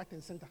him left, right,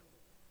 and center.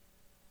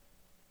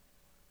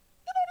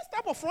 You know this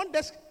type of front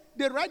desk,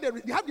 they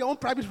have their own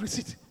private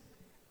receipt.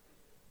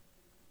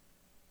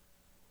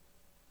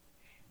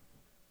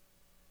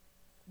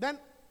 Then,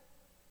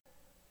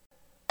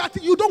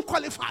 that you don't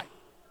qualify.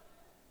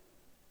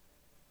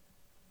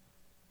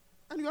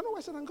 And you are no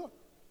wiser than God.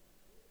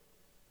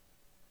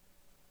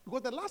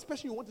 Because the last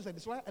person you want is a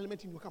destroyer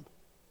element in your camp.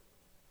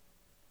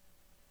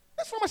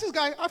 This pharmacist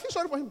guy, I feel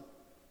sorry for him.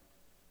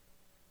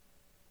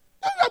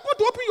 You are going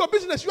to open your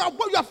business. You have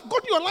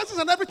got your license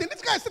and everything.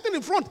 This guy is sitting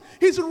in front.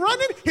 He's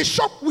running his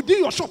shop within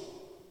your shop.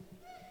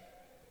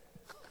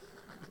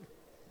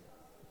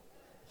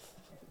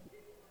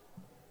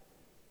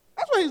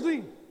 That's what he's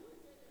doing.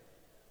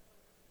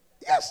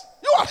 Yes,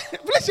 you are.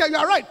 Felicia, you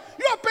are right.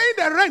 You are paying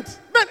the rent.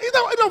 Man, is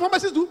that what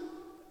pharmacists do?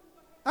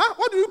 Huh?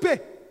 What do you pay?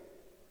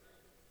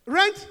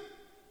 Rent?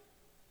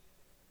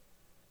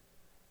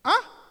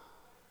 Huh?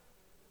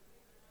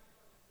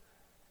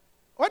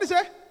 What do you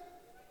say?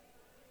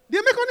 They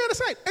make on the other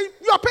side. And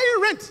you are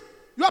paying rent.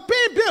 You are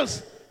paying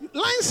bills,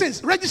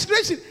 license,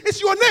 registration.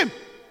 It's your name.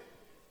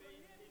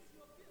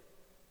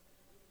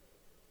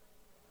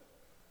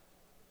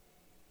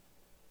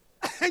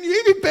 And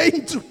you even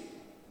paying too.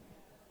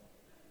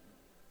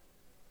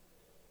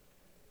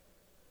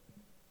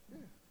 Yeah.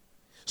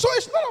 So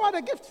it's not about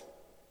the gift.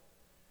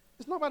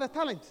 It's not about the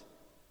talent.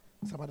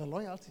 It's about the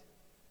loyalty.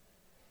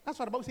 That's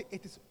what the Bible says.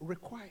 It is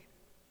required.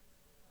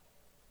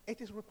 It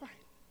is required.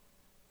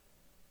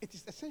 It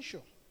is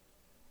essential.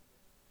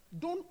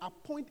 Don't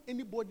appoint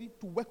anybody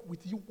to work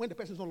with you when the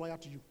person is not loyal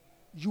to you.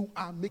 You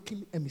are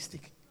making a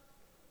mistake.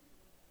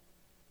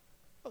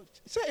 Oh,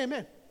 say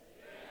amen.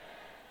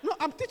 No,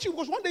 I'm teaching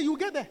because one day you will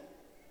get there.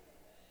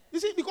 You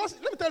see, because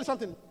let me tell you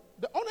something.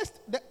 The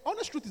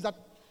honest truth is that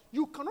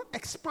you cannot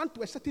expand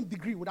to a certain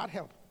degree without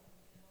help.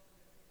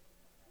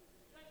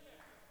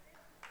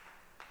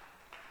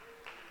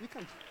 You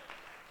can't.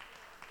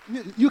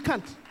 You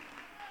can't.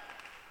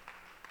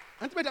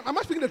 Am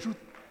I speaking the truth?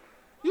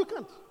 You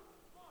can't.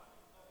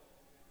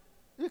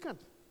 You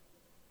can't.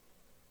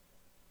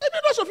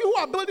 Even those of you who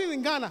are building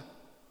in Ghana,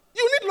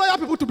 you need loyal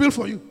people to build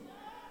for you.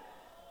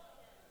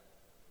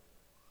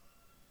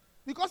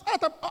 Because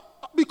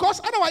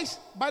otherwise,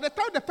 by the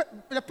time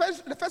the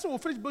person will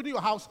finish building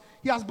your house,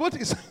 he has built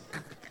his.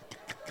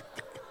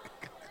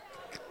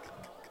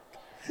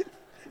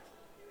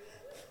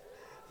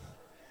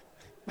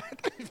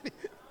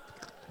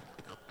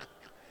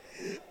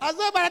 I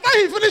said, by the time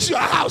he finishes your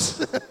house,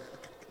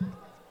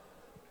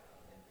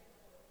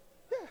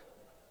 yeah,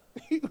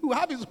 he will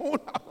have his own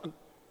house.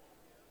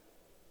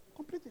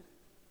 Completed.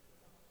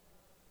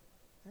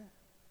 Yeah.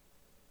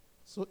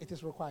 So it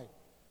is required.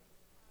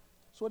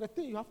 So the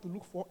thing you have to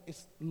look for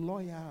is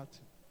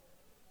loyalty.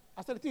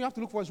 I said the thing you have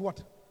to look for is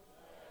what?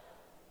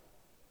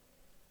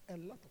 A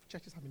lot of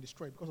churches have been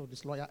destroyed because of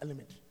this loyal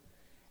element.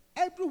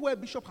 Everywhere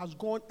Bishop has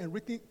gone and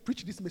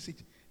preached this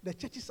message, the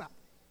churches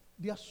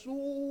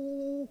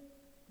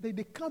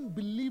they can't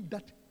believe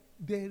that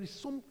there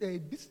is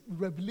this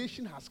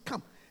revelation has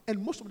come.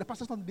 And most of the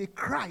pastors, they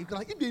cry.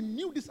 Because if they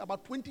knew this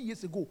about 20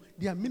 years ago,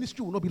 their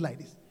ministry will not be like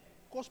this.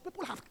 Because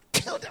people have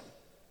killed them.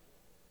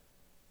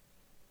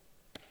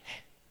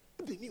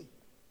 If they knew.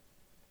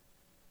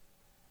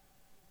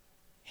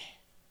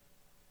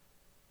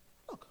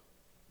 Look,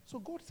 so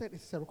God said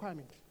it's a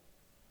requirement.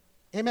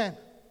 Amen.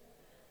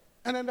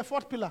 And then the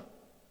fourth pillar.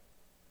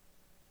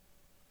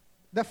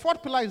 The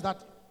fourth pillar is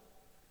that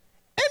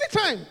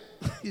anytime,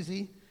 you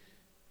see,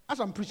 as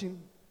I'm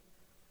preaching,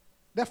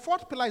 the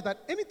fourth pillar is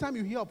that anytime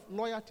you hear of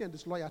loyalty and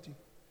disloyalty,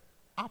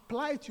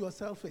 apply it to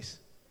yourself first.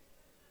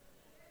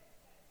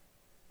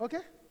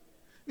 Okay?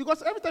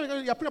 Because every time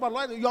you're praying about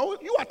loyalty,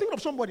 you are thinking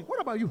of somebody.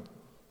 What about you?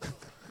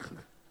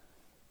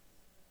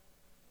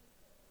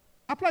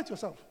 Apply it to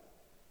yourself.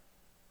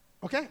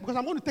 Okay? Because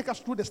I'm going to take us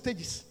through the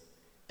stages.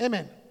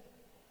 Amen.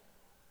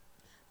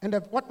 And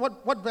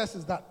what verse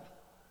is that?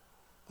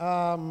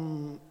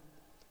 2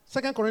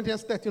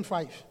 Corinthians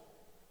 13:5.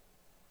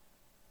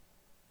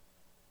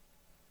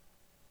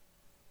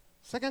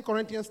 2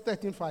 Corinthians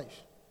 13:5.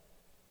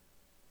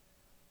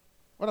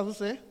 What does it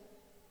say?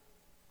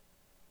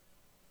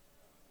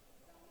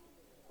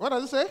 What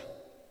does it say?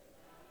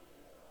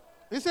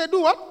 It said,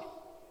 do what?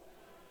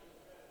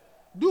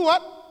 Do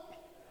what?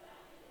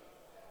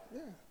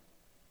 Yeah.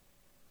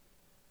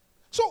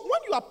 So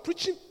when you are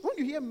preaching, when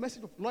you hear a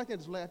message of loyalty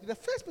and disloyalty, the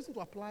first person to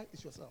apply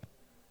is yourself.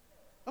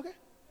 Okay?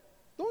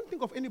 Don't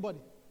think of anybody.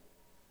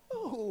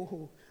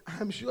 Oh,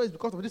 I'm sure it's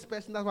because of this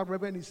person. That's why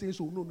Reverend is saying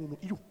so. No, no, no.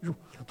 You.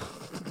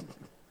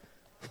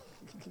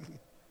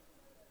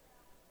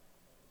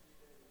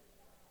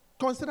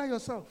 Consider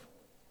yourself.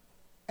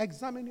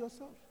 Examine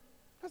yourself.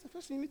 That's the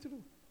first thing you need to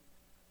do.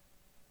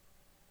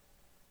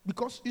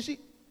 Because, you see,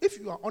 if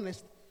you are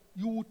honest,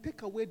 you will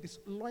take away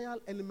disloyal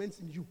elements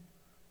in you.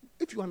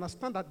 If you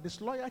understand that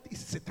disloyalty is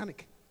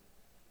satanic,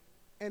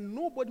 and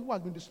nobody who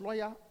has been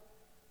disloyal,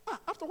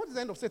 after what is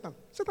the end of Satan?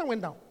 Satan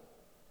went down.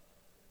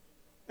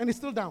 And he's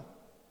still down.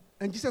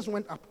 And Jesus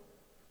went up.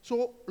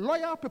 So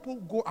loyal people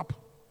go up.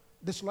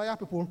 Disloyal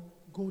people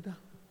go down.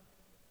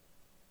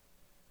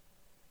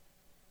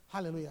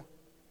 Hallelujah.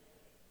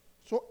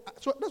 So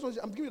that's what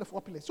I'm giving you the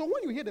 4 pillars. So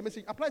when you hear the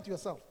message, apply it to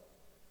yourself.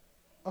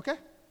 Okay?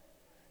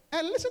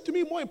 And listen to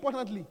me more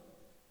importantly.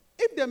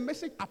 If the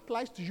message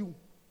applies to you,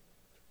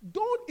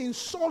 don't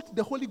insult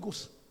the Holy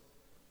Ghost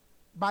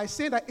by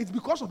saying that it's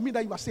because of me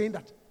that you are saying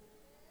that.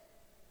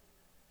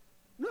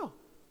 No.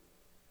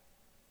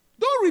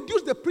 Don't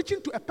reduce the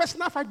preaching to a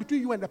personal fight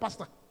between you and the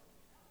pastor.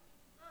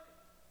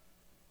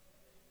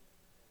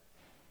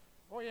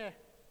 Oh yeah.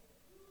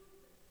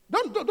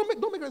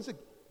 Don't make anything.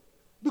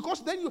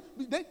 Because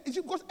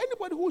because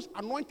anybody who is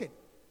anointed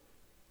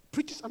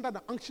preaches under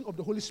the unction of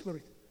the Holy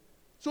Spirit.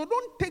 So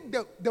don't take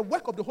the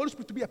work of the Holy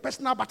Spirit to be a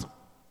personal battle.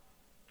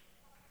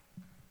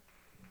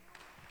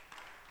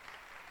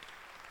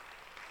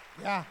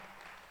 Yeah.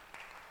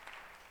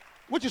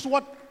 Which is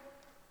what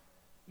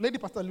Lady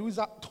Pastor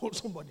Louisa told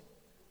somebody.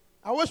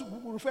 I always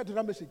refer to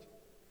that message.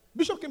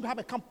 Bishop came to have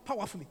a camp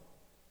powerfully.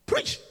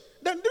 Preach.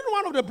 Then during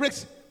one of the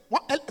breaks,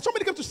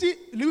 somebody came to see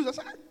Louisa and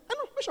said, I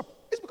know, Bishop,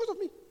 it's because of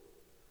me.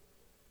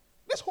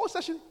 This whole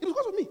session, it was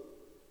because of me.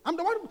 I'm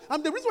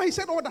the reason why he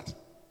said all that.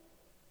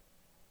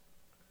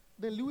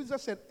 Then Louisa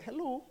said,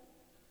 hello,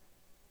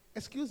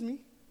 excuse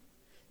me,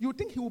 you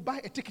think he will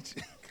buy a ticket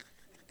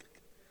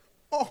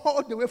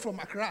all the way from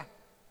Accra,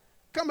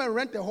 come and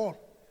rent a hall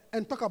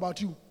and talk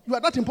about you? You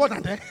are that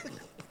important, eh?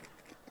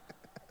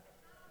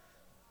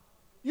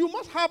 You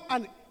must have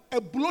a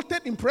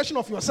bloated impression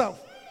of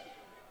yourself.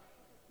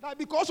 That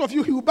because of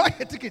you, he will buy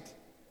a ticket.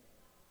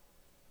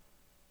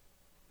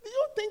 Do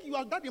you think you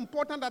are that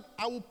important that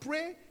I will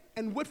pray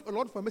and wait for a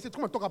Lord for a message to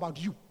come and talk about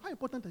you? How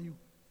important are you?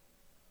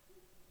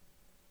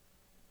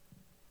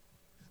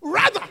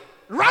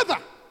 Rather,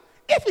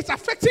 if it's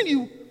affecting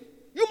you,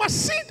 you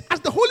must see it as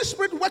the Holy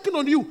Spirit working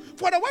on you.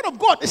 For the word of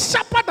God is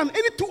sharper than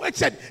any two-edged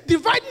sword,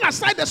 dividing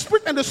aside the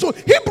spirit and the soul.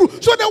 Hebrew.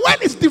 So the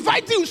word is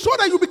dividing you so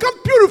that you become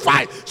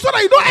purified, so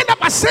that you don't end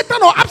up as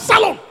Satan or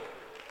Absalom.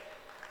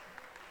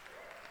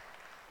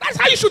 That's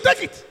how you should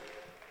take it.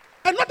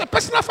 And not a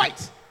personal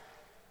fight.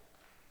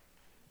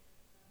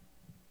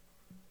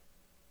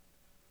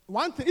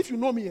 One thing, if you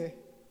know me,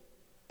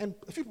 and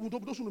if you don't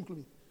know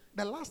me,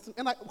 the last thing,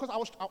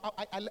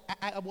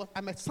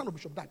 I'm a son of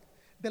Bishop Dag.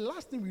 The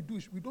last thing we do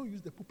is we don't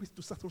use the pulpit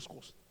to settle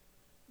scores.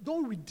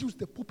 Don't reduce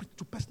the pulpit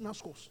to personal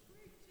scores.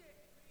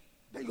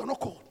 Then you're not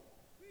called.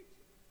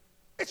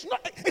 It's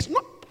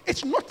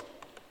not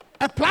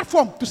a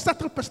platform to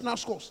settle personal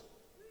scores.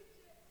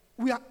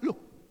 We are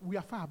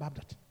far above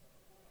that.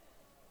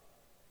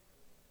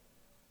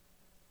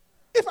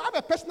 If I have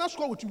a personal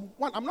score with you,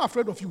 one, I'm not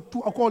afraid of you.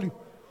 Two, I'll call you.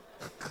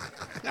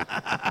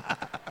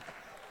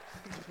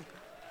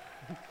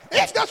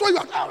 If that's what you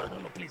are,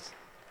 no, please.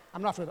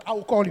 I'm not afraid. I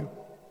will call you.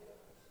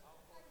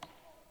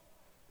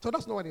 So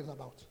that's not what it's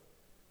about.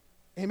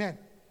 Amen.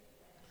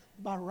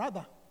 But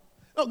rather,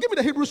 give me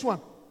the Hebrews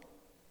 1.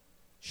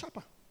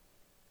 Sharper.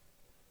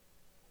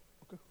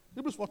 Okay.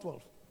 Hebrews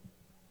 4:12.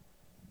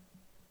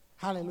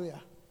 Hallelujah.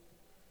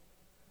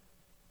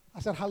 I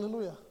said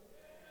hallelujah.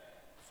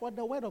 For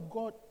the word of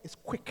God is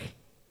quick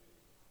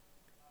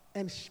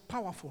and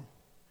powerful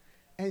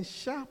and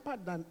sharper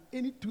than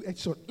any two-edged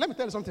sword. Let me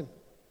tell you something.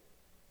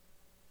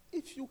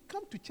 If you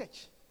come to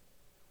church,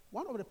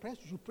 one of the prayers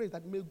you should pray is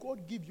that may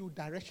God give you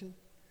direction,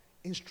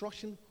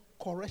 instruction,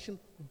 correction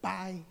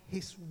by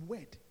his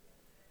word.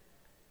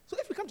 So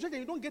if you come to church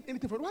and you don't get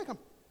anything from it, why come?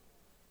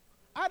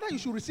 Either you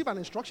should receive an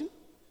instruction,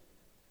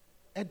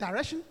 a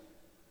direction,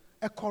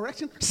 a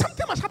correction.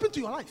 Something must happen to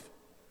your life.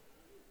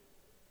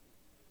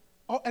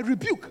 Or a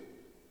rebuke.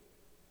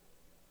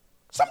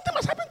 Something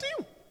must happen to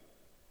you.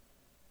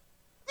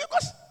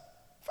 Because,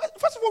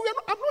 first of all,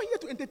 I'm not here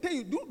to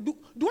entertain you.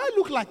 Do I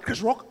look like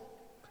Chris Rock?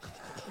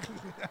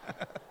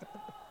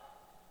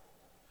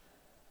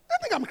 I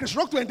think I'm Chris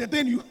Rock to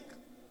entertain you.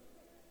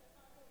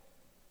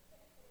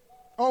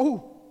 Or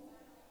who?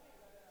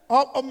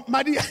 Or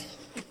Maria.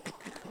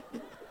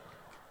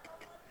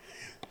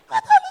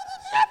 I'm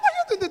not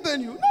here to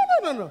entertain you.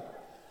 No.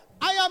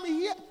 I am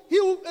here.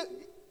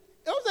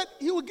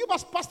 He will give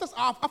us pastors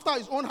after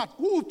his own heart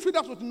who will feed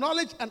us with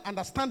knowledge and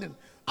understanding.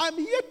 I'm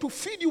here to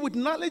feed you with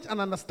knowledge and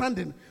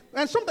understanding.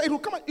 And sometimes it will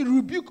come and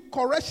rebuke,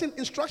 correction,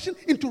 instruction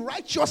into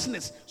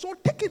righteousness. So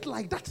take it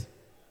like that.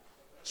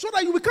 So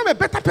that you become a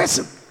better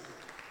person.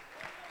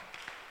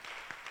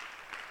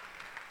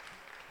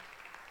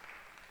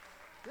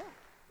 Yeah,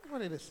 that's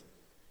what it is.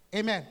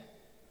 Amen.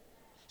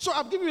 So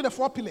I've given you the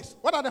 4 pillars.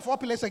 What are the 4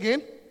 pillars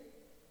again?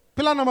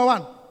 Pillar number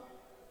 1.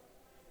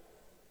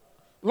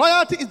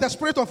 Loyalty is the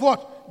spirit of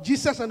what?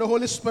 Jesus and the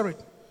Holy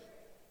Spirit.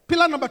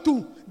 Pillar number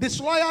 2.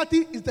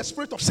 Disloyalty is the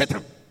spirit of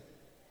Satan.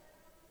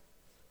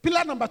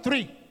 Pillar number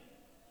 3.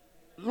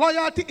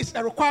 Loyalty is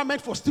a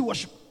requirement for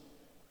stewardship.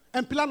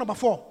 And pillar number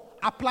 4.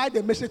 Apply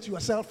the message to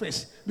yourself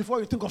first before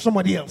you think of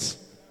somebody else.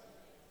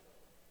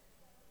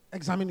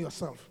 Examine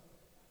yourself.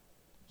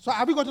 So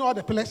have you gotten all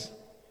the pillars?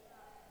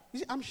 You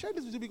see, I'm sharing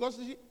this with you because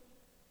you see,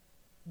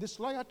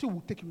 disloyalty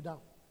will take you down.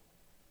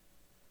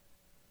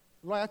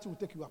 Loyalty will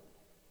take you up.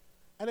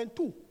 And then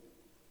 2,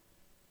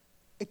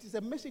 it is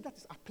a message that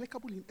is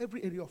applicable in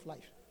every area of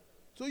life.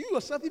 So you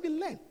yourself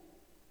even learn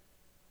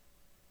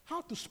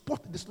how to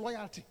spot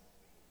disloyalty.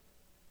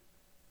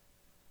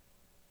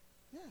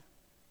 Yeah.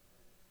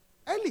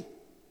 Early.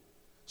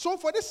 So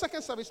for this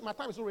second service, my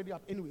time is already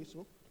up anyway,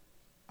 so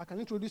I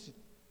can introduce it.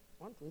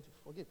 1:20,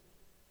 forget.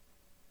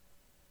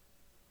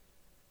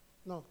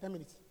 No, 10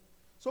 minutes.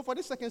 So for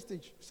this second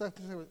stage,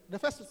 the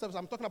first service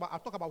I'll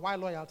talk about why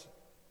loyalty.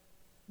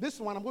 This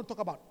one I'm going to talk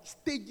about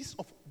stages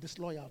of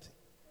disloyalty.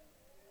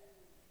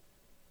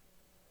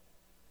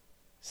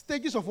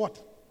 Stages of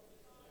what?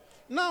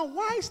 Now,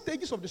 why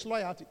stages of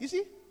disloyalty? You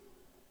see,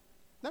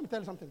 let me tell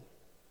you something.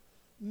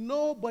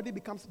 Nobody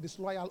becomes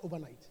disloyal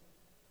overnight.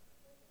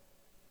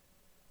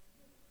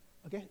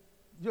 Okay?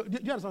 Do you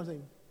understand what I'm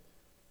saying?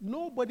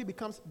 Nobody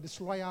becomes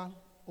disloyal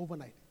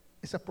overnight.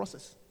 It's a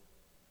process.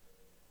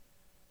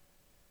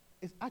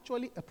 It's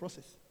actually a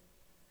process.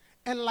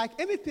 And like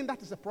anything that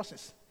is a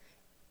process,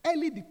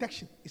 early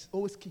detection is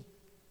always key.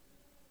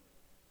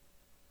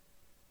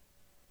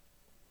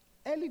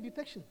 Early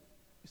detection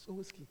is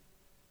always key.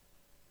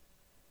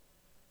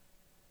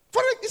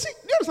 You see,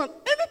 do you understand?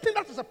 Anything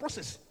that is a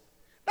process,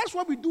 that's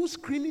why we do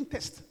screening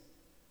tests.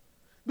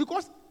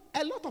 Because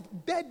a lot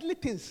of deadly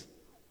things,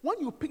 when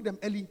you pick them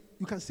early,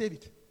 you can save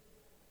it.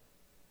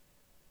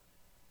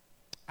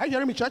 Are you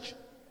hearing me, church?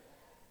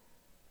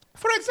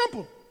 For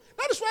example,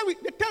 that is why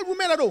they tell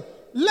women that,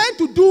 learn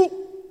to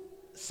do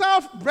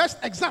self-breast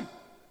exam.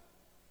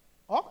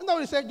 Oh, isn't that what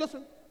they say,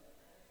 Joseph?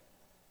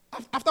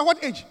 After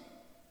what age?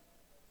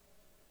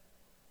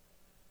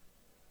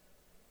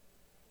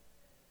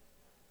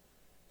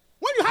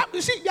 When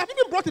you see, they have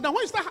even brought it down.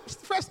 When you start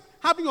first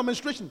having your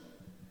menstruation,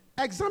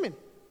 examine.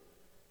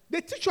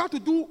 They teach you how to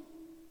do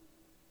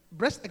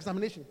breast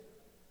examination.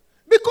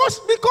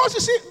 Because you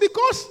see,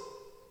 because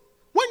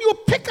when you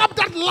pick up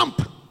that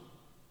lump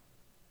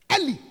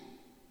early,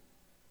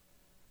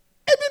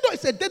 even though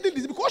it's a deadly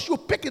disease, because you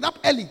pick it up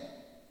early,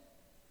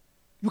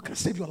 you can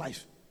save your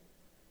life.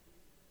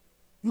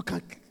 You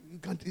can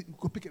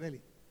pick it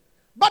early.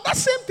 But that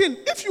same thing,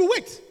 if you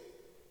wait,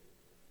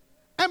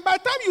 and by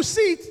the time you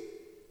see it,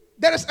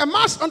 there is a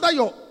mass under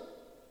your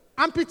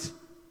armpit,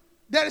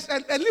 there is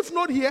a lymph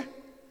node here,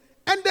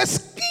 and the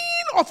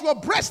skin of your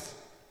breast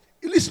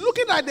is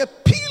looking like the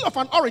peel of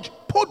an orange,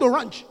 peau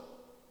d'orange.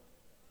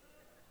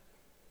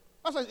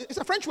 It's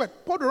a French word,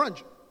 peau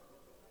d'orange.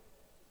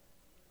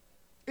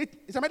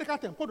 It's a medical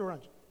term, peau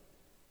d'orange.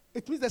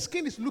 It means the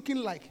skin is looking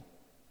like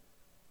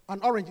an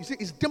orange. You see,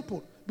 it's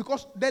dimpled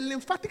because the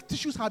lymphatic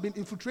tissues have been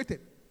infiltrated.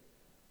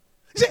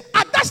 You see,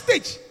 at that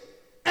stage,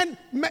 and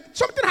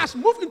something has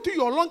moved into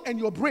your lung and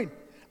your brain.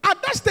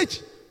 At that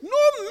stage,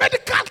 no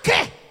medical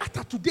care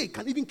after today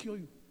can even cure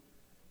you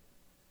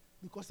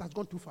because that's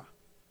gone too far.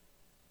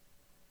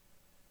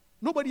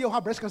 Nobody here will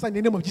have breast cancer in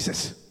the name of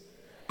Jesus.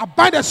 I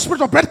bind the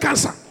spirit of breast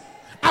cancer.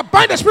 I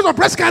bind the spirit of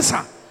breast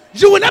cancer.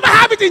 You will never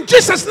have it in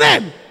Jesus'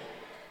 name.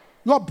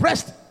 Your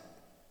breast.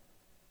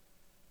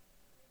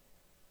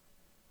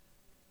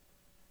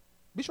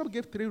 Bishop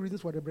gave 3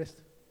 reasons for the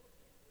breast.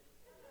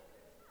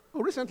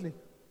 Oh, recently.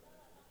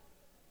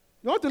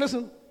 You want to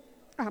listen?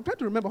 I'm trying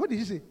to remember. What did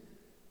he say?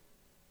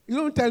 You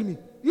don't tell me.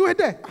 You were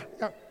there.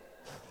 Yeah.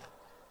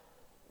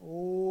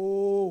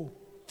 Oh.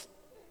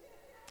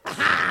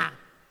 Aha.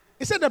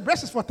 He said the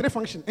breast is for 3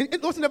 functions.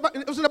 It was in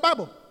the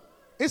Bible.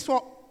 It's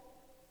for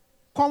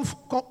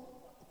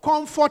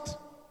comfort,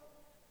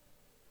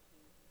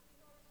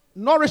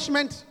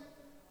 nourishment,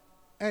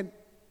 and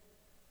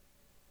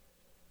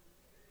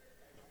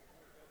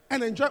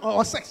enjoyment,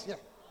 or sex. Yeah.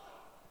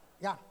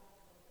 Yeah.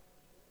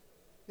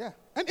 Yeah.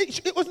 And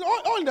it was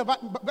all in the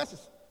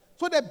verses.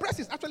 So the breast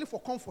is actually for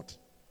comfort.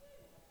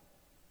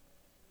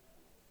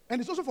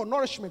 And it's also for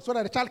nourishment so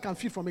that the child can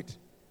feed from it.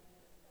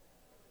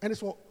 And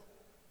it's for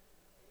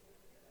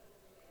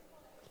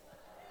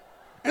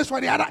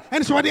the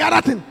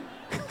other thing.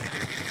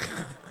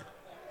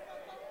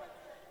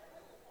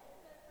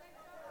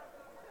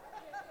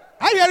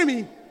 Are you hearing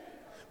me?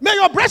 May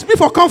your breast be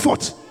for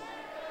comfort.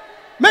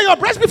 May your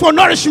breast be for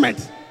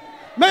nourishment.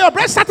 May your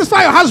breast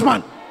satisfy your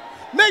husband.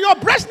 May your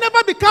breast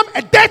never become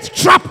a death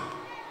trap.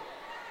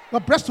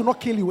 Your breast will not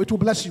kill you, it will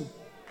bless you.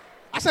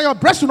 I said your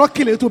breast will not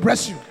kill you, it will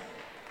bless you.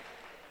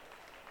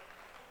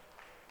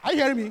 Are you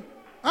hearing me?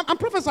 I'm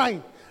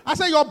prophesying. I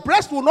said your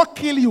breast will not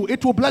kill you,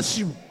 it will bless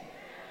you.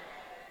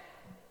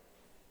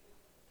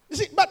 You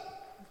see, but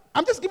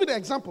I'm just giving the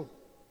example.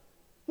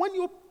 When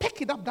you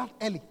pick it up that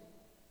early,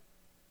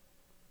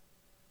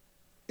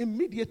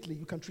 immediately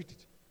you can treat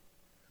it.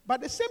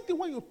 But the same thing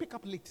when you pick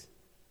up late.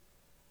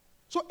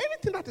 So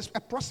anything that is a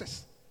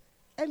process,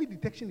 early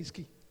detection is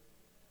key.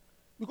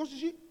 Because you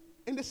see,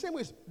 in the same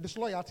way, it's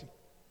disloyalty.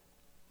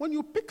 When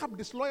you pick up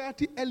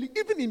disloyalty early,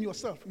 even in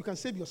yourself, you can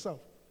save yourself.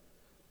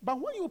 But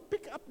when you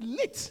pick up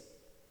late,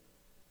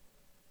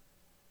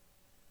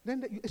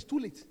 then it's too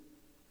late.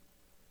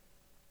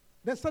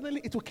 Then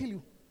suddenly it will kill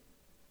you.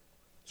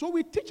 So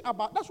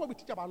that's what we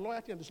teach about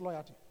loyalty and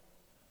disloyalty.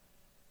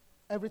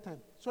 Every time.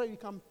 So you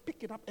can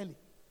pick it up early.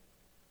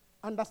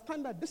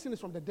 Understand that this thing is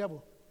from the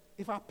devil.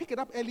 If I pick it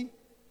up early,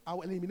 I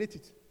will eliminate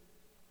it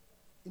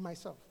in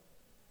myself.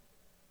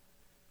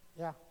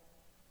 Yeah.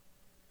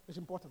 It's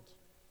important.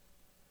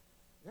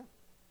 Yeah.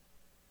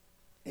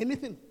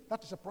 Anything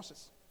that is a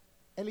process.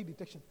 Early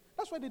detection.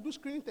 That's why they do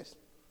screening tests.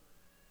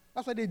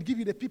 That's why they give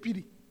you the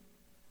PPD.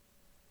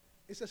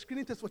 It's a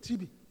screening test for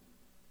TB.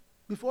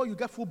 Before you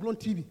get full-blown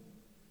TB.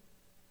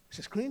 It's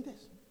a screening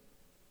test.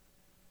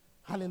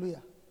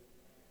 Hallelujah.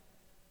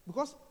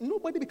 Because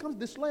nobody becomes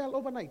disloyal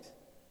overnight.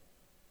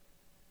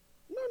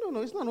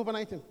 No, it's not an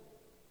overnight thing.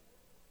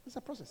 It's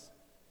a process.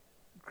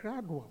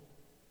 Gradual.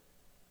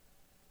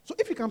 So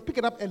if you can pick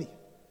it up early,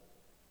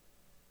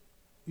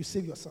 you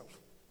save yourself.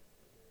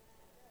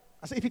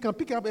 I say if you can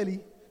pick it up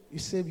early, you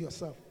save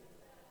yourself.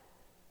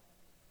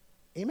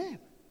 Amen.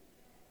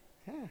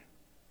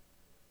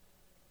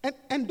 Yeah.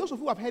 And those of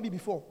you who have heard it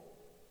before,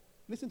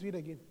 listen to it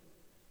again.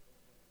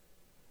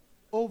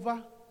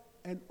 Over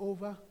and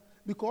over.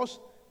 Because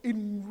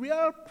in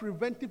real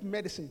preventive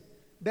medicine,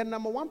 the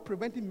number one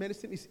preventive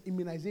medicine is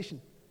immunization.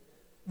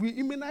 We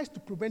immunize to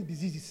prevent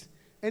diseases.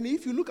 And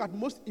if you look at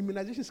most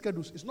immunization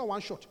schedules, it's not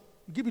one shot.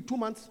 You give it 2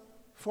 months,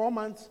 4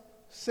 months,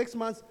 6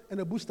 months, and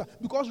a booster.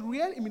 Because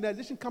real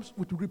immunization comes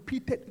with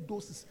repeated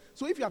doses.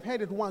 So if you have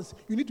heard it once,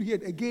 you need to hear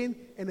it again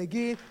and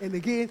again and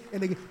again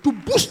and again to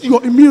boost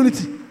your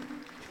immunity.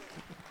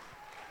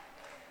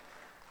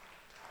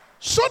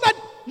 So that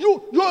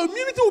your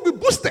immunity will be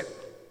boosted.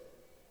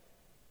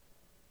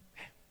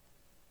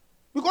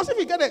 Because if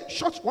you get a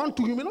shot 1,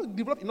 2, you may not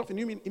develop enough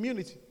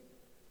immunity.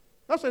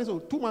 That's why it's so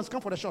 2 months come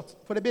for the shot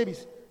for the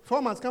babies.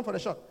 4 months come for the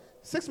shot.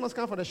 6 months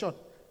come for the shot.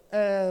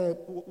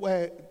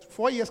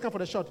 4 years come for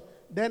the shot.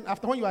 Then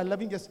after when you are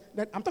 11 years,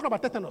 then I'm talking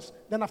about tetanus.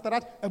 Then after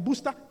that, a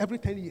booster every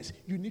 10 years.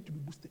 You need to be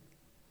boosted.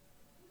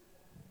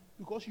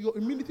 Because your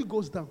immunity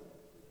goes down.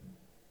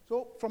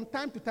 So from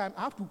time to time,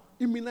 I have to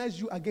immunize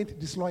you against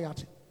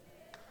disloyalty.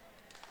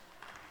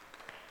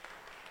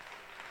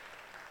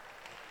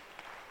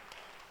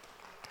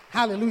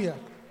 Hallelujah.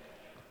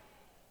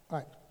 All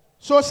right.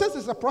 So since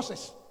it's a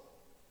process,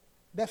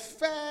 the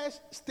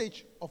first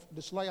stage of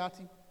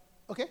disloyalty,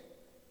 okay?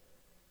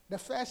 The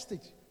first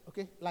stage,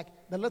 okay, like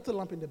the little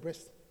lump in the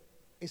breast,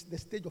 is the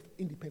stage of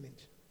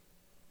independence.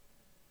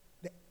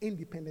 The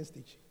independent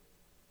stage.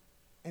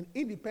 And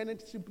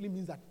independent simply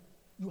means that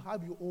you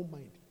have your own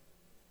mind.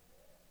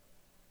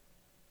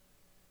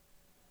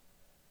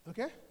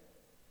 Okay?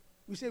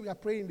 We say we are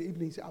praying in the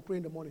evening, say I pray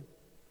in the morning.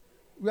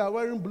 We are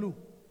wearing blue,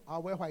 I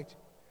wear white.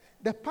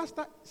 The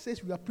pastor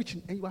says we are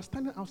preaching and you are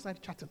standing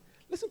outside chatting.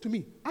 Listen to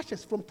me.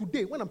 Ashes, from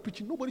today, when I'm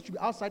preaching, nobody should be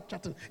outside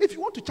chatting. If you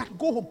want to chat,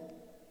 go home.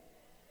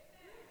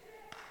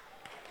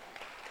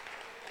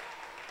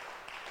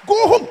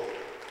 Go home.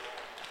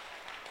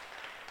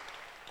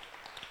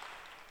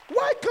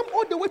 Why come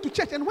all the way to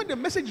church and when the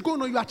message is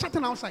going on, you are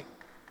chatting outside?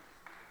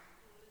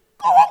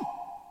 Go home.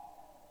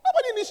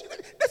 Nobody needs.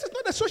 This is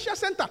not a social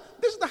center.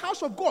 This is the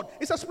house of God.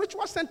 It's a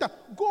spiritual center.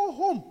 Go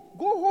home.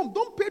 Go home.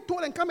 Don't pay toll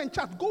and come and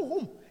chat. Go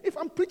home. If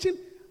I'm preaching,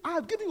 I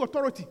have given you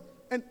authority.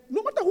 And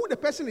no matter who the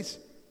person is,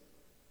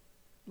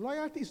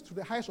 loyalty is to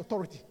the highest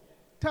authority.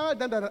 Tell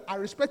them that I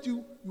respect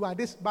you, you are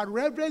this. But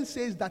Reverend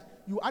says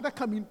that you either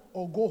come in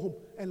or go home.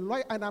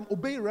 And I'm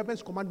obeying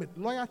Reverend's commandment.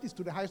 Loyalty is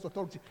to the highest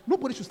authority.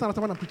 Nobody should stand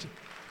outside when I'm preaching.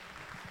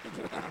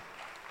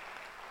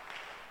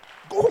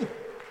 Go home.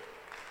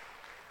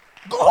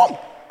 Go home.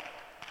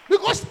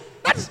 Because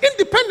that is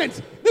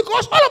independence.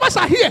 Because all of us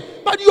are here,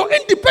 but your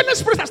independent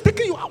spirit has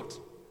taken you out.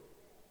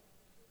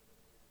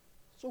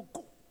 So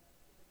go.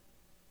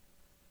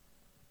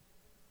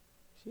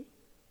 See? You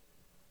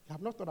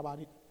have not thought about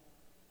it.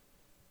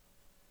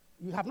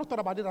 You have not thought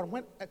about it.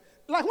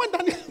 Like when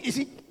Daniel, you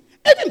see,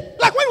 even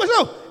like when we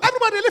say,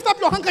 everybody lift up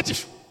your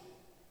handkerchief.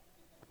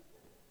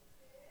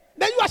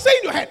 Then you are saying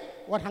in your head,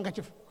 what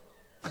handkerchief?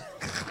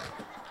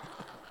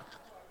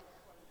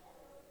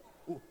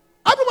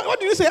 Everybody, what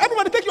do you say?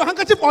 Everybody take your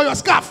handkerchief or your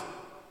scarf.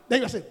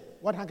 Then you say,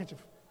 what handkerchief?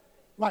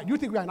 Why? Do you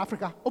think we are in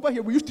Africa? Over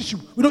here we use tissue.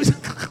 We don't.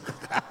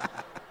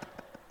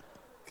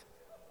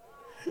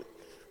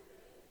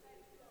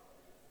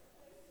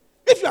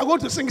 If you are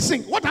going to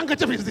sing. What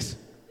handkerchief is this?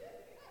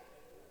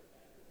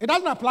 It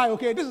doesn't apply,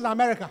 okay? This is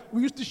America.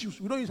 We use tissues.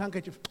 We don't use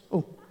handkerchief.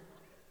 Oh.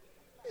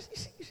 You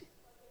see.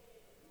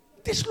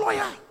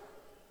 Disloyal.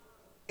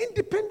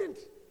 Independent.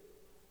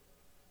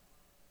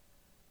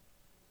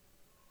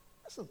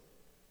 Listen.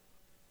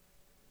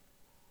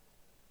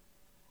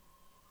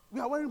 We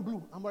are wearing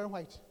blue. I'm wearing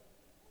white.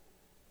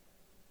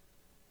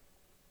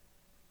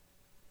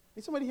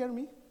 Is somebody hearing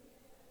me?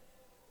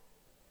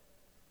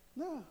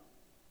 No.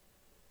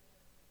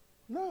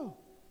 No.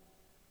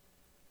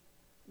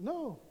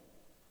 No.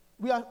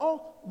 We are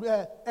all,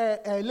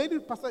 a lady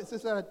pastor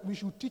says that we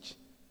should teach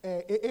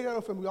area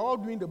of we are all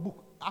doing the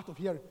book, Art of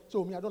Hearing.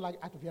 So me, I don't like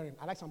Art of Hearing.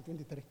 I like Psalm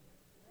 23.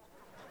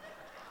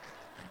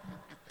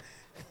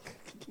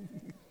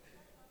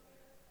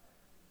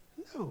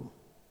 No.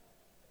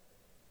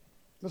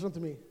 Listen to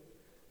me.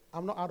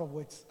 I'm not out of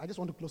words. I just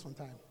want to close on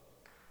time.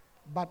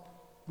 But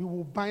we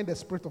will bind the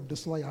spirit of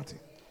disloyalty.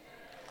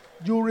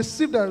 You will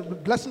receive the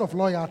blessing of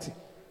loyalty,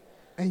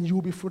 and you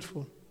will be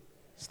fruitful.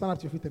 Stand up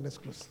to your feet and let's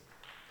close.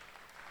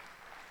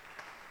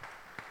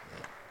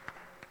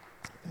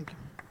 Thank you.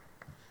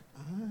 I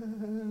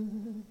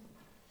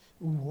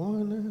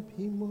wanna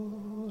be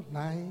more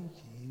like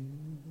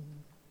you,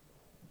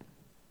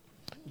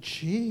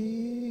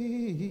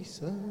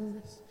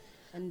 Jesus.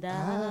 And I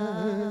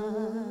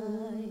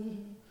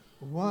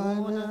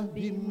wanna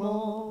be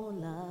more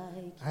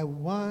like I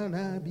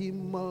wanna be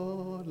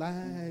more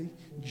like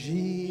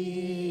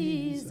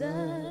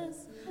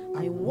Jesus.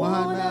 I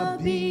wanna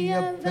be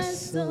a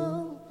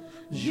vessel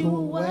you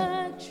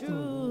were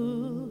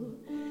true.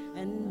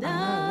 And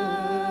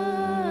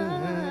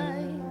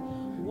I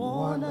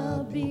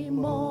wanna be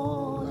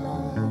more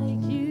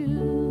like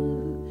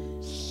you.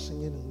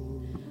 Singing.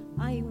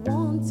 I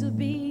want to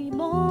be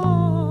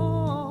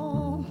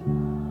more.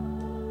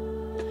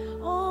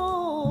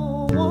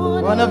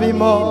 Oh, Wanna be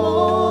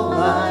more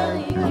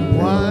like you. I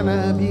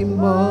wanna be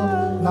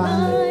more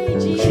like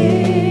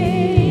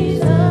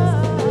Jesus.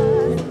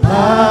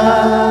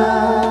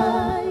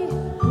 I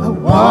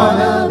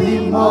wanna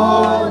be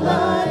more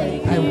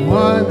like I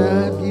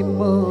wanna be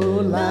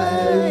more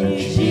like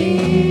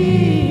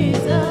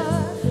Jesus.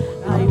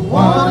 I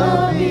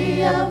wanna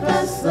be a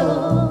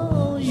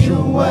vessel you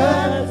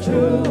were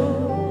true.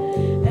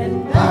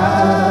 And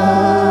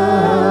I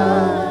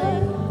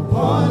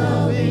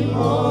wanna be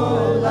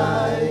more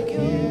like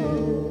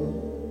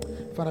you.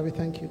 Father, we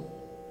thank you.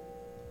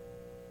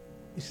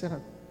 You said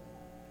that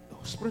the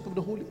Spirit of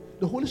the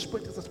Holy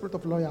Spirit is the Spirit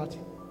of loyalty.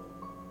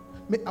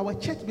 May our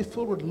church be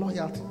filled with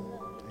loyalty.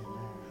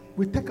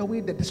 We take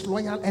away the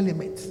disloyal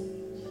elements.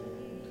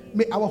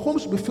 May our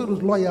homes be filled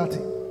with loyalty.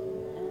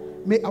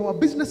 May our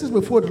businesses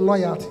be filled with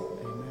loyalty.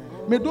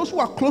 May those who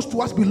are close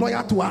to us be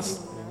loyal to us.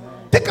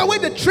 Take away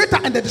the traitor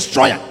and the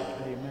destroyer.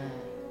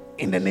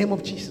 In the name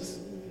of Jesus.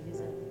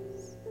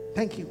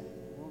 Thank you.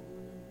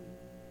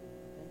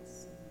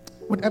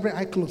 With every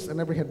eye closed and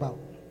every head bowed.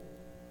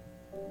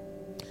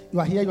 You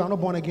are here, you are not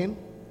born again.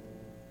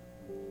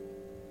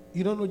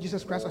 You don't know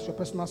Jesus Christ as your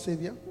personal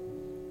Savior.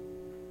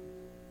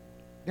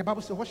 The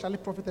Bible says, what shall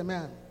it profit a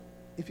man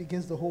if he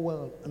gains the whole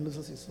world and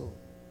loses his soul?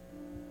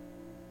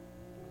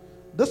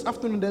 This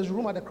afternoon, there's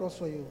room at the cross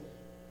for you.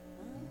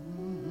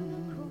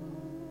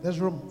 There's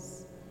room.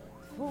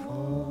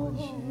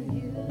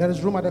 There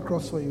is room at the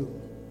cross for you.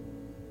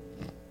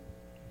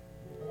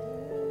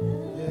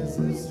 Yes,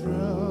 it's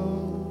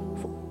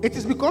true. It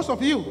is because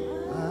of you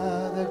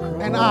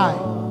and I.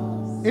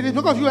 It is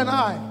because of you and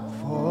I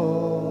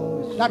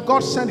that God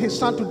sent his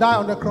son to die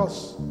on the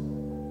cross.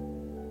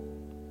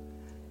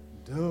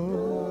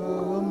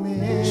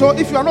 So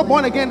if you are not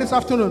born again this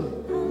afternoon,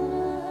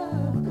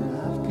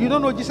 you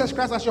don't know Jesus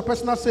Christ as your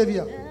personal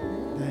Savior,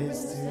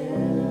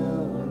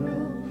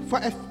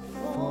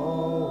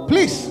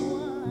 please,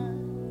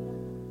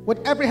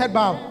 with every head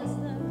bowed,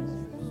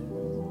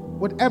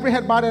 and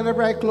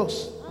every eye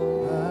closed,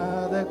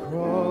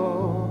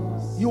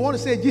 you want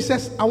to say,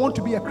 Jesus, I want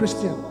to be a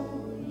Christian.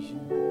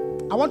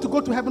 I want to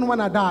go to heaven when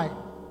I die.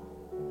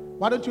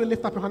 Why don't you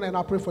lift up your hand and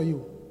I'll pray for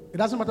you? It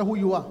doesn't matter who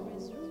you are.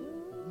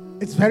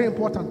 It's very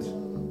important.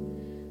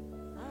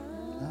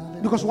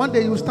 Because one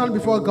day you will stand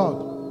before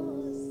God.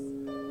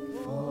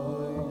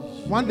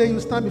 One day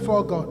you stand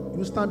before God.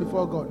 You stand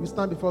before God. You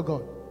stand before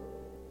God.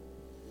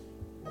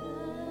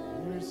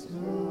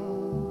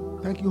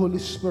 Thank you, Holy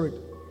Spirit.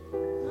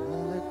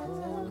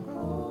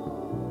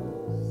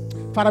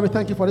 Father, we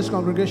thank you for this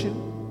congregation.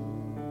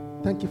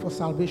 Thank you for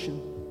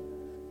salvation.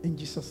 In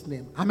Jesus'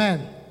 name.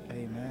 Amen.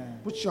 Amen.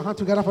 Put your hand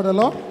together for the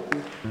Lord.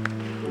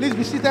 Please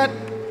be seated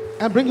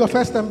and bring your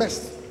first and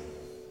best.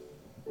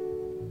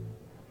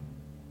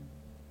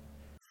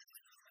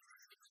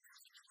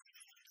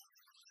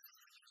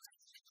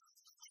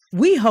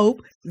 We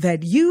hope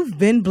that you've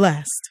been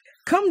blessed.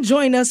 Come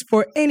join us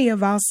for any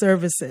of our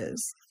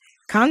services.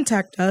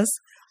 Contact us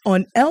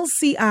on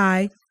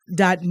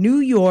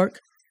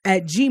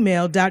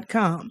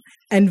lci.newyork@gmail.com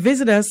and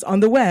visit us on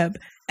the web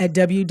at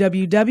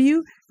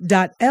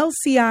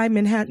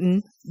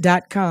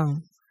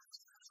www.lcimanhattan.com.